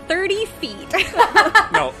 30 feet.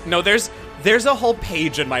 No, there's a whole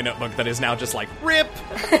page in my notebook that is now just like, rip,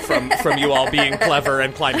 from you all being clever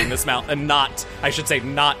and climbing this mountain, and not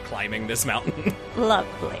climbing this mountain.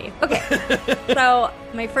 Lovely. Okay, so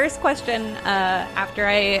my first question, after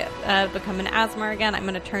I become an Asmar again, I'm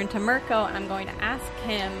going to turn to Mirko, and I'm going to ask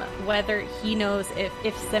him whether he knows if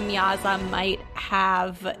Semyaza might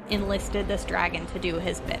have enlisted this dragon to do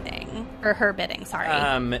his bidding. Or her bidding, sorry.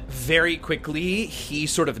 Very quickly, he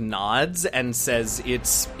sort of nods and says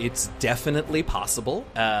it's definitely possible.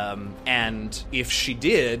 And if she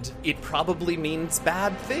did, it probably means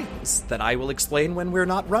bad things that I will explain when we're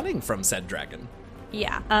not running from said dragon.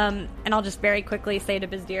 Yeah. And I'll just very quickly say to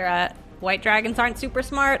Bizdira, white dragons aren't super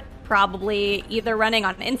smart. Probably either running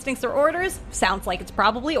on instincts or orders. Sounds like it's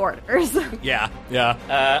probably orders. Yeah.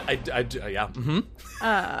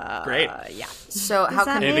 Great. Yeah. So Does how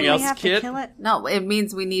that can mean Anything we else, have Kit? to kill it? No, it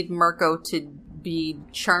means we need Mirko to be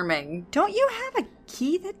charming. Don't you have a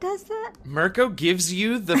key that does that? Mirko gives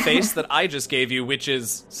you the face that I just gave you, which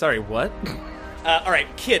is... Sorry, what? All right,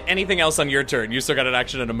 Kit, anything else on your turn? You still got an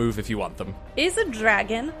action and a move if you want them. Is a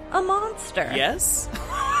dragon a monster? Yes?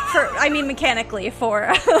 Mechanically,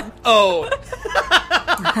 for... Oh,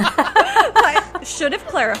 I should have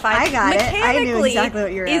clarified. I got it. I knew Mechanically, exactly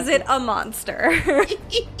what you were is asking. it a monster?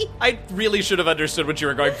 I really should have understood what you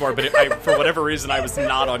were going for, but for whatever reason, I was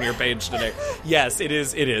not on your page today. Yes, it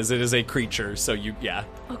is. It is a creature, so yeah.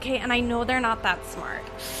 Okay, and I know they're not that smart.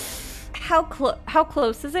 How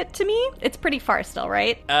close is it to me? It's pretty far still,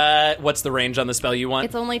 right? What's the range on the spell you want?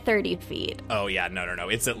 It's only 30 feet. Oh yeah, no.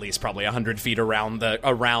 It's at least probably 100 feet around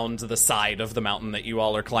the side of the mountain that you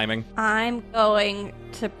all are climbing. I'm going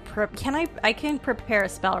to... I can prepare a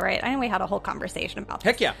spell, right? I know we had a whole conversation about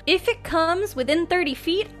this. Heck yeah. If it comes within 30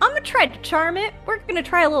 feet, I'm going to try to charm it. We're going to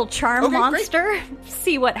try a little charm Okay, monster.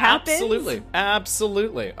 See what happens.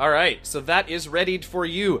 Absolutely. All right, so that is ready for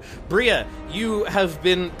you. Bria, you have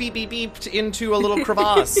been beeped into a little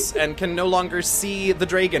crevasse and can no longer see the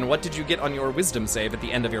dragon. What did you get on your wisdom save at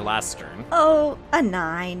the end of your last turn? Oh, a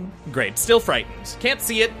 9. Great, still frightened. Can't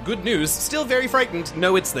see it, good news. Still very frightened,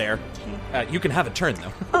 know it's there. You can have a turn,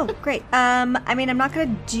 though. Oh, great. I mean, I'm not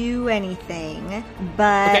going to do anything,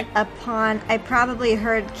 but Okay. I probably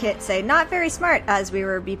heard Kit say, not very smart, as we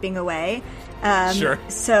were beeping away. Sure.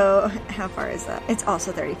 So, how far is that? It's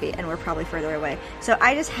also 30 feet, and we're probably further away. So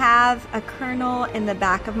I just have a kernel in the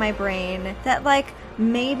back of my brain that,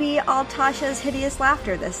 maybe I'll Tasha's hideous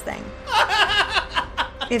laughter this thing.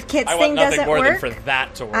 If Kit's I thing want nothing doesn't more work, than for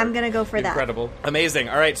that to work. I'm going to go for that. Incredible. Amazing.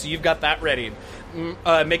 All right, so you've got that ready.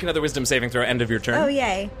 Make another wisdom saving throw, end of your turn. Oh,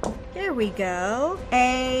 yay. There we go.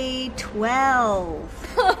 A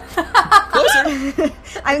 12. Closer.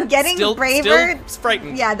 I'm getting Still braver.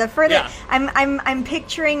 frightened. Yeah, the further Yeah. I'm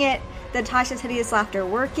picturing it, the Tasha's hideous laughter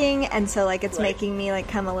working, and so it's Right. making me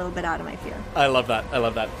come a little bit out of my fear. I love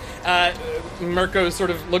that. Mirko sort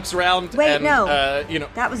of looks around. Wait, and, no.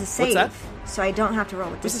 That was a What's save, that? so I don't have to roll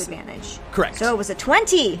with This is- disadvantage. Correct. So it was a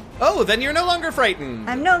 20. Oh, then you're no longer frightened.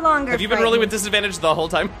 I'm no longer. Have you been rolling with frightened. disadvantage the whole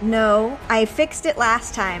time? No, I fixed it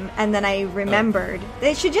last time, and then I remembered. Oh.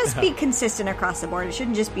 It should just be consistent across the board. It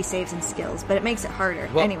shouldn't just be saves and skills, but it makes it harder.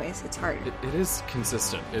 Well, Anyways, it's hard. It is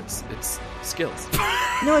consistent. It's skills.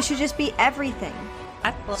 No, it should just be everything.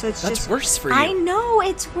 So it's That's just worse for you. I know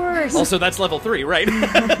it's worse. Also, that's level 3, right?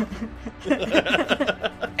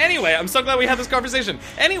 Anyway, I'm so glad we had this conversation.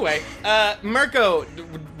 Anyway, Mirko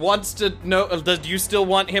wants to know, do you still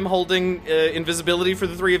want him holding invisibility for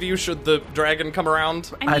the three of you should the dragon come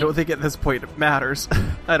around? I don't think at this point it matters.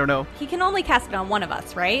 I don't know. He can only cast it on one of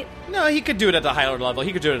us, right? No, he could do it at a higher level.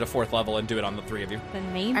 He could do it at a 4th level and do it on the three of you.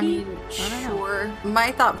 Then maybe. I mean, sure.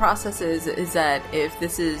 My thought process is that if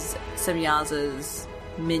this is Semyaza's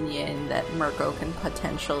minion, that Mirko can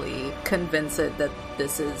potentially convince it that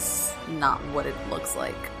this is not what it looks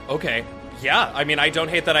like. Okay. Yeah, I mean, I don't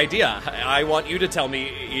hate that idea. I want you to tell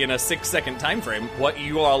me in a 6-second time frame what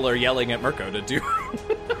you all are yelling at Mirko to do.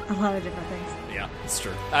 A lot of different things. Yeah, it's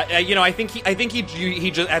true. I think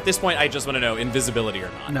he just at this point, I just want to know invisibility or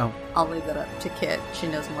not. No. I'll leave that up to Kit. She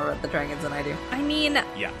knows more about the dragons than I do. I mean,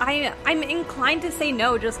 Yeah. I'm inclined to say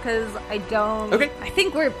no just because I don't. Okay. I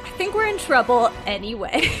think we're in trouble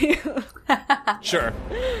anyway. Sure.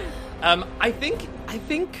 I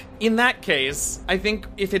think in that case, I think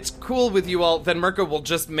if it's cool with you all, then Mirko will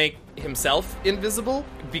just make himself invisible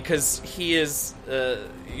because he is,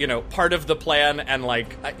 part of the plan. And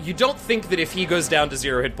you don't think that if he goes down to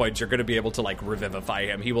 0 hit points, you're going to be able to revivify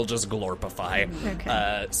him. He will just glorpify.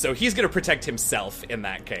 Okay. So he's going to protect himself in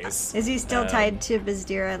that case. Is he still tied to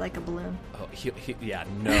Bizdira like a balloon? Oh,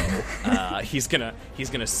 no. He's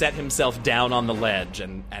gonna set himself down on the ledge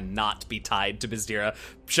and not be tied to Bizdira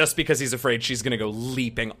just because he's afraid she's gonna go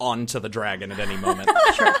leaping onto the dragon at any moment.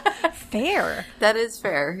 Fair. That is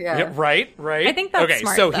fair, yeah. Yeah, right. I think that's okay.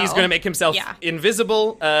 smart, So he's though. gonna make himself Yeah.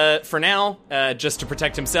 invisible for now, just to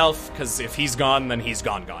protect himself. Because if he's gone, then he's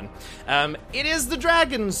gone. It is the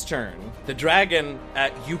dragon's turn. The dragon,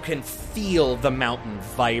 you can feel the mountain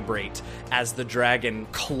vibrate as the dragon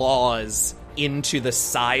claws into the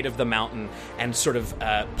side of the mountain and sort of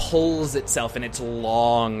pulls itself, and its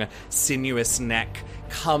long, sinuous neck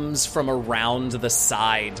comes from around the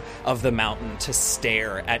side of the mountain to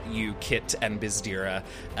stare at you, Kit and Bizdira.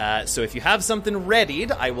 So if you have something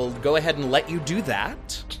readied, I will go ahead and let you do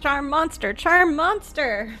that. Charm monster, charm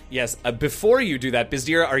monster. Yes, before you do that,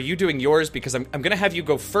 Bizdira, are you doing yours? Because I'm going to have you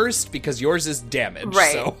go first because yours is damaged.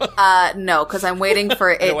 Right. So. No, because I'm waiting for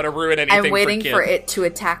it. I don't want to ruin anything. I'm waiting for for it to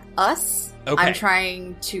attack us. Okay. I'm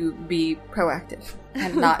trying to be proactive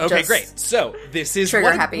and not Okay, just great. So this is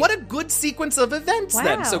trigger happy. What a good sequence of events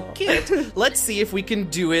then. So Wow. Kit, let's see if we can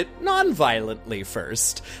do it non-violently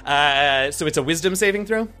first. So it's a wisdom saving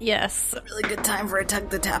throw? Yes. really good time for a tug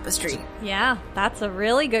the tapestry. Yeah, that's a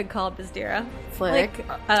really good call, Bizdira. Flick.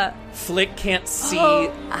 Flick can't see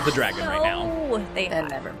the dragon right now. Oh, they And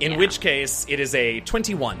never. In which case, it is a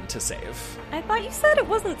 21 to save. I thought you said it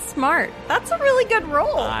wasn't smart. That's a really good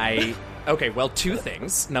roll. Okay, well, two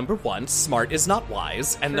things. Number one, smart is not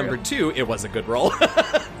wise. And True. number two, it was a good roll.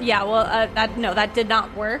 Yeah, well, that did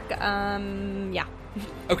not work. Yeah.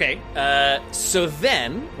 Okay, so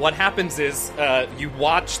then what happens is you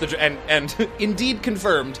watch and indeed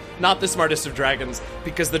confirmed, not the smartest of dragons,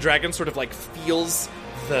 because the dragon sort of like feels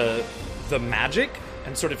the magic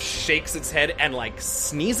and sort of shakes its head and like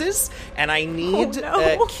sneezes. And I need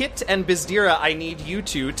Kit and Bizdira, I need you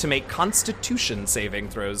two to make Constitution saving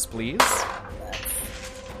throws, please.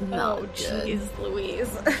 Oh, jeez, Louise.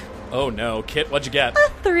 Oh no, Kit, what'd you get?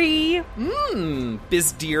 3.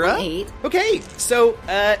 Bizdira. 8. Okay, so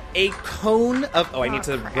a cone of... Oh, I need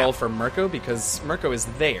to roll for Mirko because Mirko is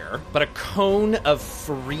there. But a cone of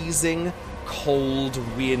freezing cold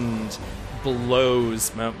wind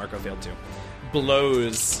blows... Oh, Mirko failed too.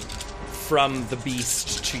 Blows from the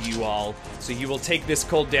beast to you all. So you will take this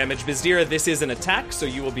cold damage. Bizdira, this is an attack, so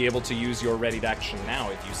you will be able to use your readied action now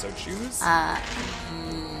if you so choose.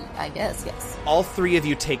 I guess, yes. All three of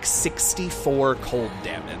you take 64 cold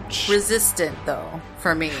damage. Resistant, though,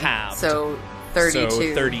 for me. Halved. So 32.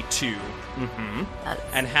 So 32. Mm-hmm.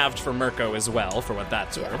 And halved for Mirko as well, for what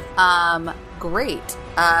that's worth. Great.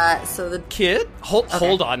 So the... Kid?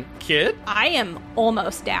 Hold on. Kid? I am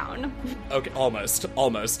almost down. Okay,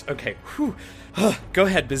 almost. Okay. Whew. Go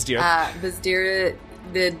ahead, Bizdira. Bizdira,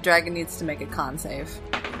 the dragon needs to make a con save.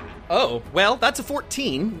 Oh, well, that's a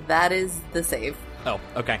 14. That is the save. Oh,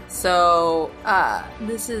 okay. So,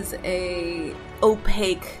 this is a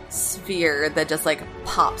opaque sphere that just, like,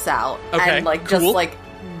 pops out. Okay, And, like, cool. just, like,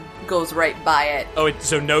 goes right by it. Oh,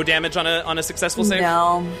 so no damage on a successful save?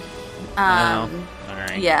 No. All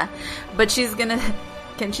right. Yeah. But she's gonna...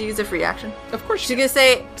 Can she use a free action? Of course She's gonna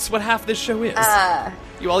say... That's what half this show is.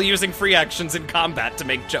 You all using free actions in combat to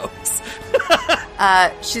make jokes.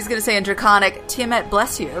 She's gonna say in Draconic, Tiamat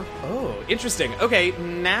bless you. Oh, interesting. Okay,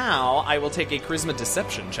 now I will take a charisma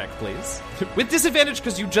deception check, please. With disadvantage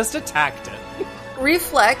because you just attacked it.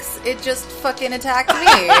 Reflex, it just fucking attacked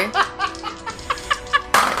me.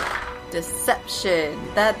 Deception.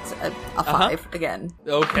 That's a 5 again.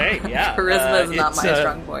 Okay, yeah. Charisma is not my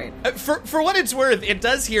strong point. For what it's worth, it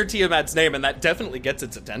does hear Tiamat's name, and that definitely gets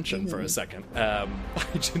its attention for a second.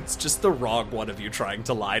 It's just the wrong one of you trying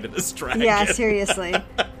to lie to this dragon. Yeah, seriously.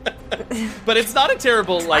 But it's not a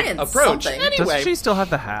terrible Trying approach. something. Anyway, Does she still have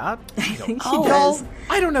the hat? I think she y'all, does.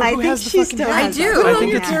 I don't know I who think has the she fucking still hat. has I do. that I I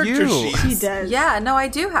think fucking it's hat. character you. sheet. She does. Yeah, no, I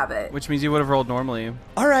do have it. Which means you would have rolled normally.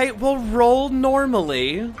 All right, well, roll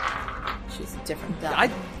normally. She's different. Than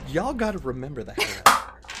Y'all got to remember that.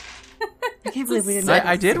 I can't believe we didn't.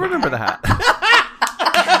 I did remember the hat.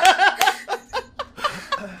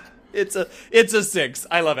 It's a 6.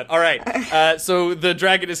 I love it. All right. So the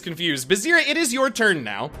dragon is confused. Bizdira, it is your turn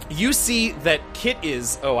now. You see that Kit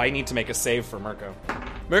is... Oh, I need to make a save for Mirko.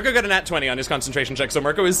 Mirko got a nat 20 on his concentration check, so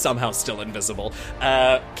Mirko is somehow still invisible.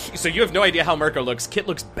 So you have no idea how Mirko looks. Kit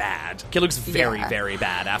looks bad. Kit looks very, Yeah. very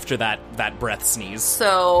bad after that breath sneeze.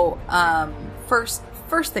 So, first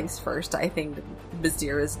things first, I think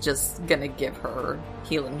Bizdira is just gonna give her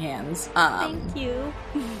healing hands. Thank you.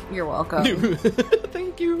 You're welcome.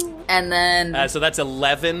 Thank you. And then... So that's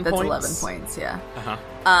 11 that's points? 11 points, yeah.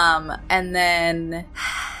 Uh-huh. And then...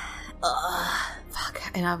 fuck,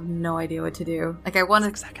 I have no idea what to do. Like, I want to...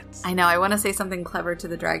 6 seconds. I know, I want to say something clever to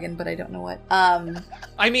the dragon, but I don't know what.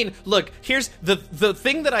 I mean, look, here's the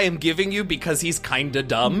thing that I am giving you because he's kinda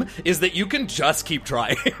dumb is that you can just keep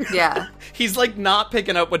trying. Yeah. He's like not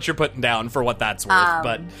picking up what you're putting down for what that's worth,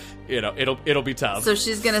 but you know, it'll be tough. So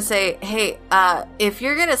she's gonna say, hey, if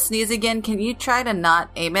you're gonna sneeze again, can you try to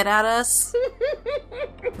not aim it at us?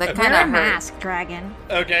 That kind Wear a of hurt. mask, dragon.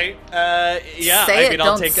 Okay. Yeah, Say I mean, it,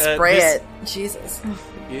 I'll don't take spray it. Jesus.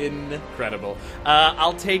 Incredible.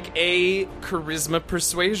 I'll take a charisma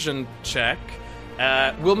persuasion check.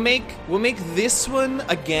 We'll make this one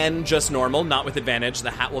again just normal, not with advantage.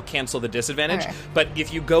 The hat will cancel the disadvantage. Okay. But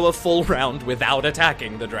if you go a full round without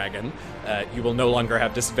attacking the dragon, you will no longer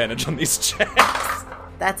have disadvantage on these checks.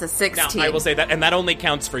 That's a 16. Now, I will say that, and that only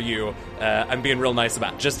counts for you. I'm being real nice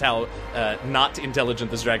about just how not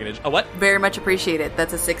intelligent this dragon is. Oh, what? Very much appreciated.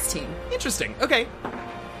 That's a 16. Interesting. Okay.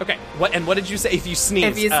 What did you say? If you sneeze,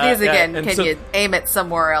 If you sneeze again, and can so you aim it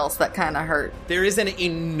somewhere else that kind of hurt? there is an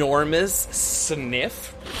enormous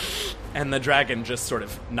sniff, and the dragon just sort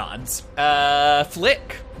of nods.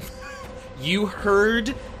 Flick, you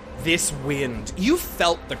heard this wind. You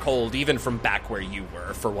felt the cold even from back where you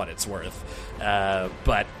were, for what it's worth.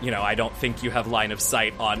 But, I don't think you have line of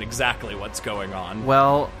sight on exactly what's going on.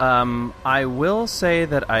 Well, I will say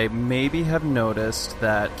that I maybe have noticed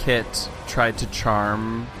that Kit tried to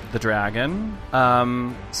charm the dragon.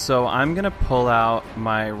 So I'm going to pull out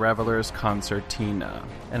my Reveler's Concertina,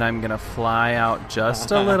 and I'm going to fly out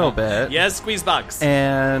just a little bit. Yes, squeeze box.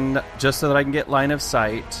 And just so that I can get line of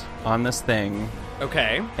sight on this thing.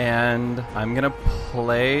 Okay. And I'm going to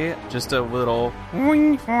play just a little, like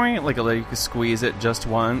you can squeeze it just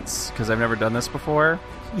once, because I've never done this before.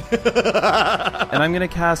 And I'm going to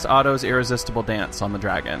cast Otto's Irresistible Dance on the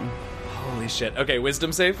dragon. Holy shit. Okay,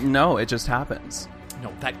 wisdom save? No, it just happens.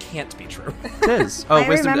 No, that can't be true. It is. Oh, I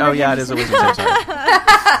wisdom. remember Oh, yeah, him it is a wisdom save. Sorry.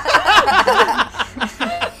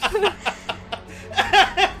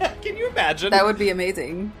 Can you imagine? That would be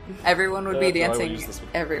amazing. Everyone would be no, I will dancing use this one.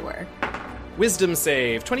 everywhere. Wisdom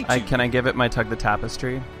save, 22. Can I give it my Tug the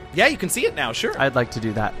Tapestry? Yeah, you can see it now, sure. I'd like to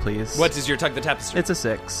do that, please. What is your Tug the Tapestry? It's a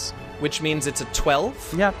 6. Which means it's a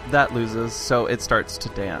 12? Yep, that loses, so it starts to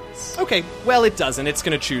dance. Okay, well, it doesn't. It's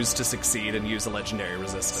going to choose to succeed and use a legendary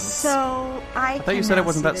resistance. So I thought you can said it now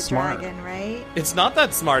wasn't see that the smart. dragon, right? It's not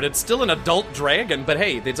that smart. It's still an adult dragon, but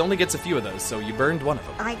hey, it only gets a few of those, so you burned one of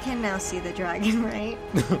them. I can now see the dragon, right?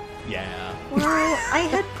 Yeah. Well, I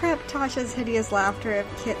had prepped Tasha's hideous laughter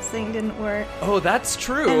if Kit's thing didn't work. Oh, that's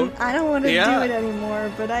true. And I don't want to Yeah. do it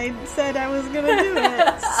anymore, but I said I was going to do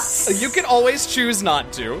it. You can always choose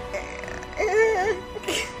not to.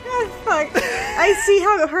 Oh, fuck. I see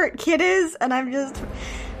how hurt Kit is, and I'm just...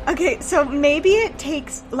 Okay, so maybe it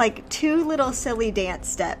takes, like, 2 little silly dance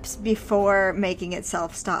steps before making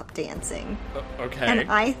itself stop dancing. Okay.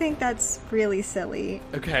 And I think that's really silly.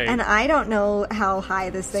 Okay. And I don't know how high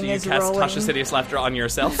this thing so you is cast rolling. Tasha's Hideous Laughter on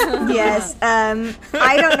yourself? Yes.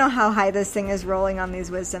 I don't know how high this thing is rolling on these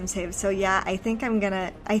wisdom saves. So yeah, I think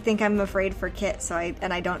I'm afraid for Kit. So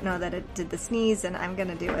I don't know that it did the sneeze, and I'm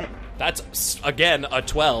gonna do it. That's, again, a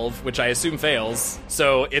 12, which I assume fails.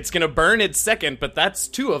 So it's going to burn its second, but that's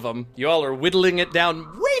 2 of them. You all are whittling it down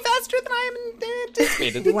way faster than I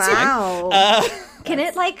anticipated. It's fine. Wow. Can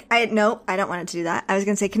it I don't want it to do that. I was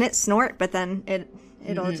gonna say, can it snort? But then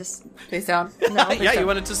it'll just Face down. no. Yeah, you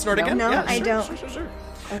want it to snort again? No, Yeah, I sure, don't. Sure.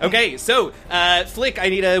 Okay, so, Flick, I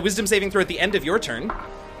need a wisdom saving throw at the end of your turn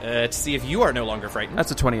to see if you are no longer frightened. That's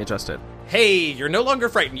a 20 adjusted. Hey, you're no longer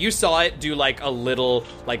frightened. You saw it do a little,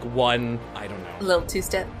 one, I don't know, A little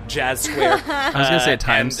 2-step. jazz square. I was going to say a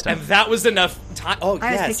time step. And that was enough time. Oh,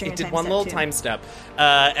 I was yes, picturing it a did time one step, little too. time step.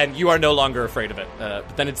 And you are no longer afraid of it.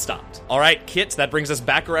 But then it stopped. All right, Kit, that brings us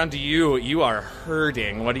back around to you. You are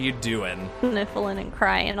hurting. What are you doing? Sniffling and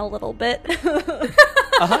crying a little bit.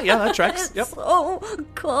 Yeah, that tracks. Yep. So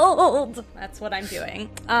cold. That's what I'm doing.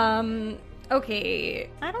 Okay.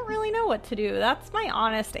 I don't really know what to do. That's my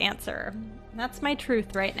honest answer. That's my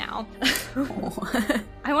truth right now.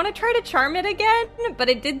 I want to try to charm it again, but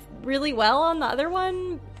it did really well on the other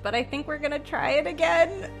one. But I think we're gonna try it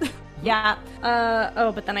again. Yeah.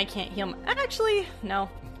 But then I can't heal. Actually, no.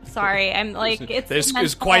 Sorry. I'm it's.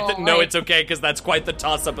 There's quite the. No, like- it's okay, because that's quite the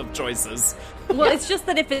toss-up of choices. Well, it's just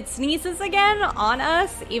that if it sneezes again on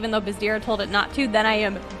us, even though Bizdira told it not to, then I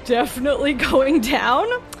am definitely going down.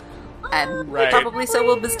 And Right. probably so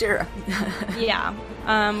will Bastira. Yeah.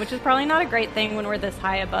 Which is probably not a great thing when we're this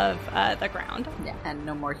high above the ground. Yeah, and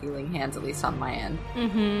no more healing hands, at least on my end.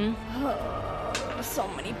 So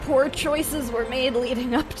many poor choices were made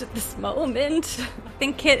leading up to this moment. I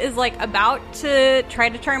think Kit is about to try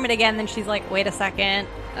to charm it again, then she's like, wait a second.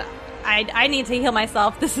 I need to heal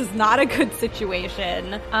myself. This is not a good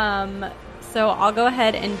situation. So I'll go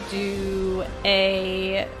ahead and do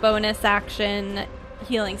a bonus action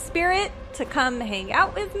healing spirit to come hang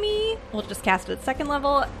out with me. We'll just cast it at 2nd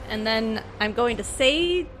level, and then I'm going to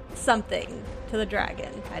say something to the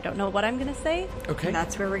dragon. I don't know what I'm going to say. Okay. And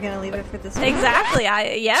that's where we're gonna leave it for this. Exactly.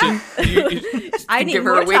 I need Give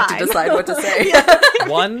her more a week time. to decide what to say.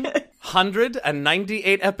 100%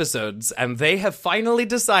 198 episodes, and they have finally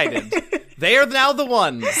decided they are now the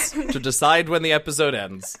ones to decide when the episode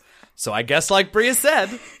ends. So I guess, like Bria said,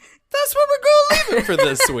 that's where we're going to leave it for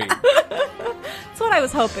this week. That's what I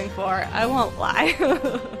was hoping for. I won't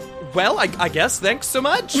lie. Well, I guess thanks so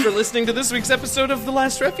much for listening to this week's episode of The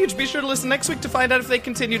Last Refuge. Be sure to listen next week to find out if they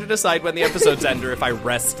continue to decide when the episodes end or if I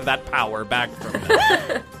wrest that power back from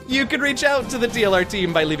them. You can reach out to the DLR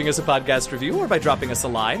team by leaving us a podcast review or by dropping us a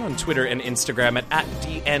line on Twitter and Instagram at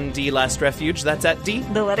DND Last Refuge. That's at D,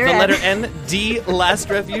 The letter N, D Last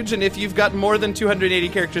Refuge. And if you've got more than 280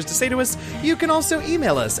 characters to say to us, you can also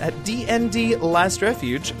email us at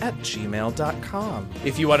dndlastrefuge@gmail.com.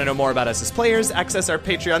 If you want to know more about us as players, access our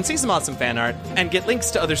Patreon, see some awesome fan art, and get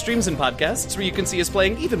links to other streams and podcasts where you can see us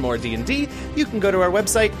playing even more D&D, you can go to our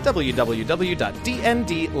website,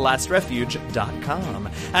 www.dndlastrefuge.com.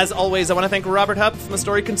 As always, I want to thank Robert Hupp, the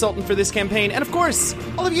story consultant for this campaign, and of course,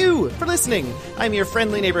 all of you for listening. I'm your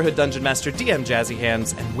friendly neighborhood dungeon master, DM Jazzy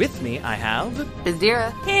Hands, and with me I have...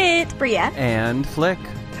 Bizdira. Hit Briette. And Flick.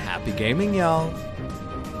 Happy gaming, y'all.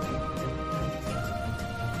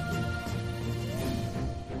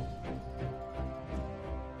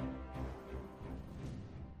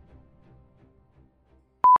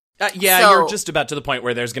 So- you're just about to the point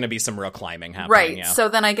where there's going to be some real climbing happening. Right, Yeah. so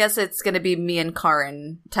then I guess it's going to be me and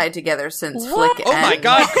Karin tied together since What? Flick Oh and... my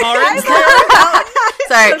god, Karin's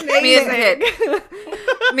Sorry, me and Amazing. Kit.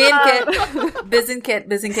 Me and Kit. Biz and Kit,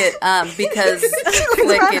 because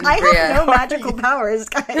Flick and I Bria. have no magical powers,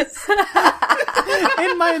 guys.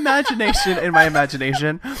 In my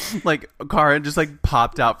imagination, like Karin just like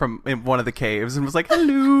popped out from in one of the caves and was like,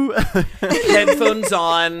 "Hello." headphones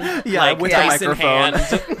on, Yeah, like with a dice in microphone.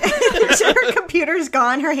 hand. Her computer's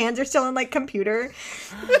gone. Her hands are still in like computer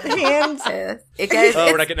hands. It, guys, Oh, we're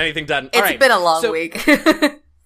it's, not getting anything done. it's All right. been a long So- week.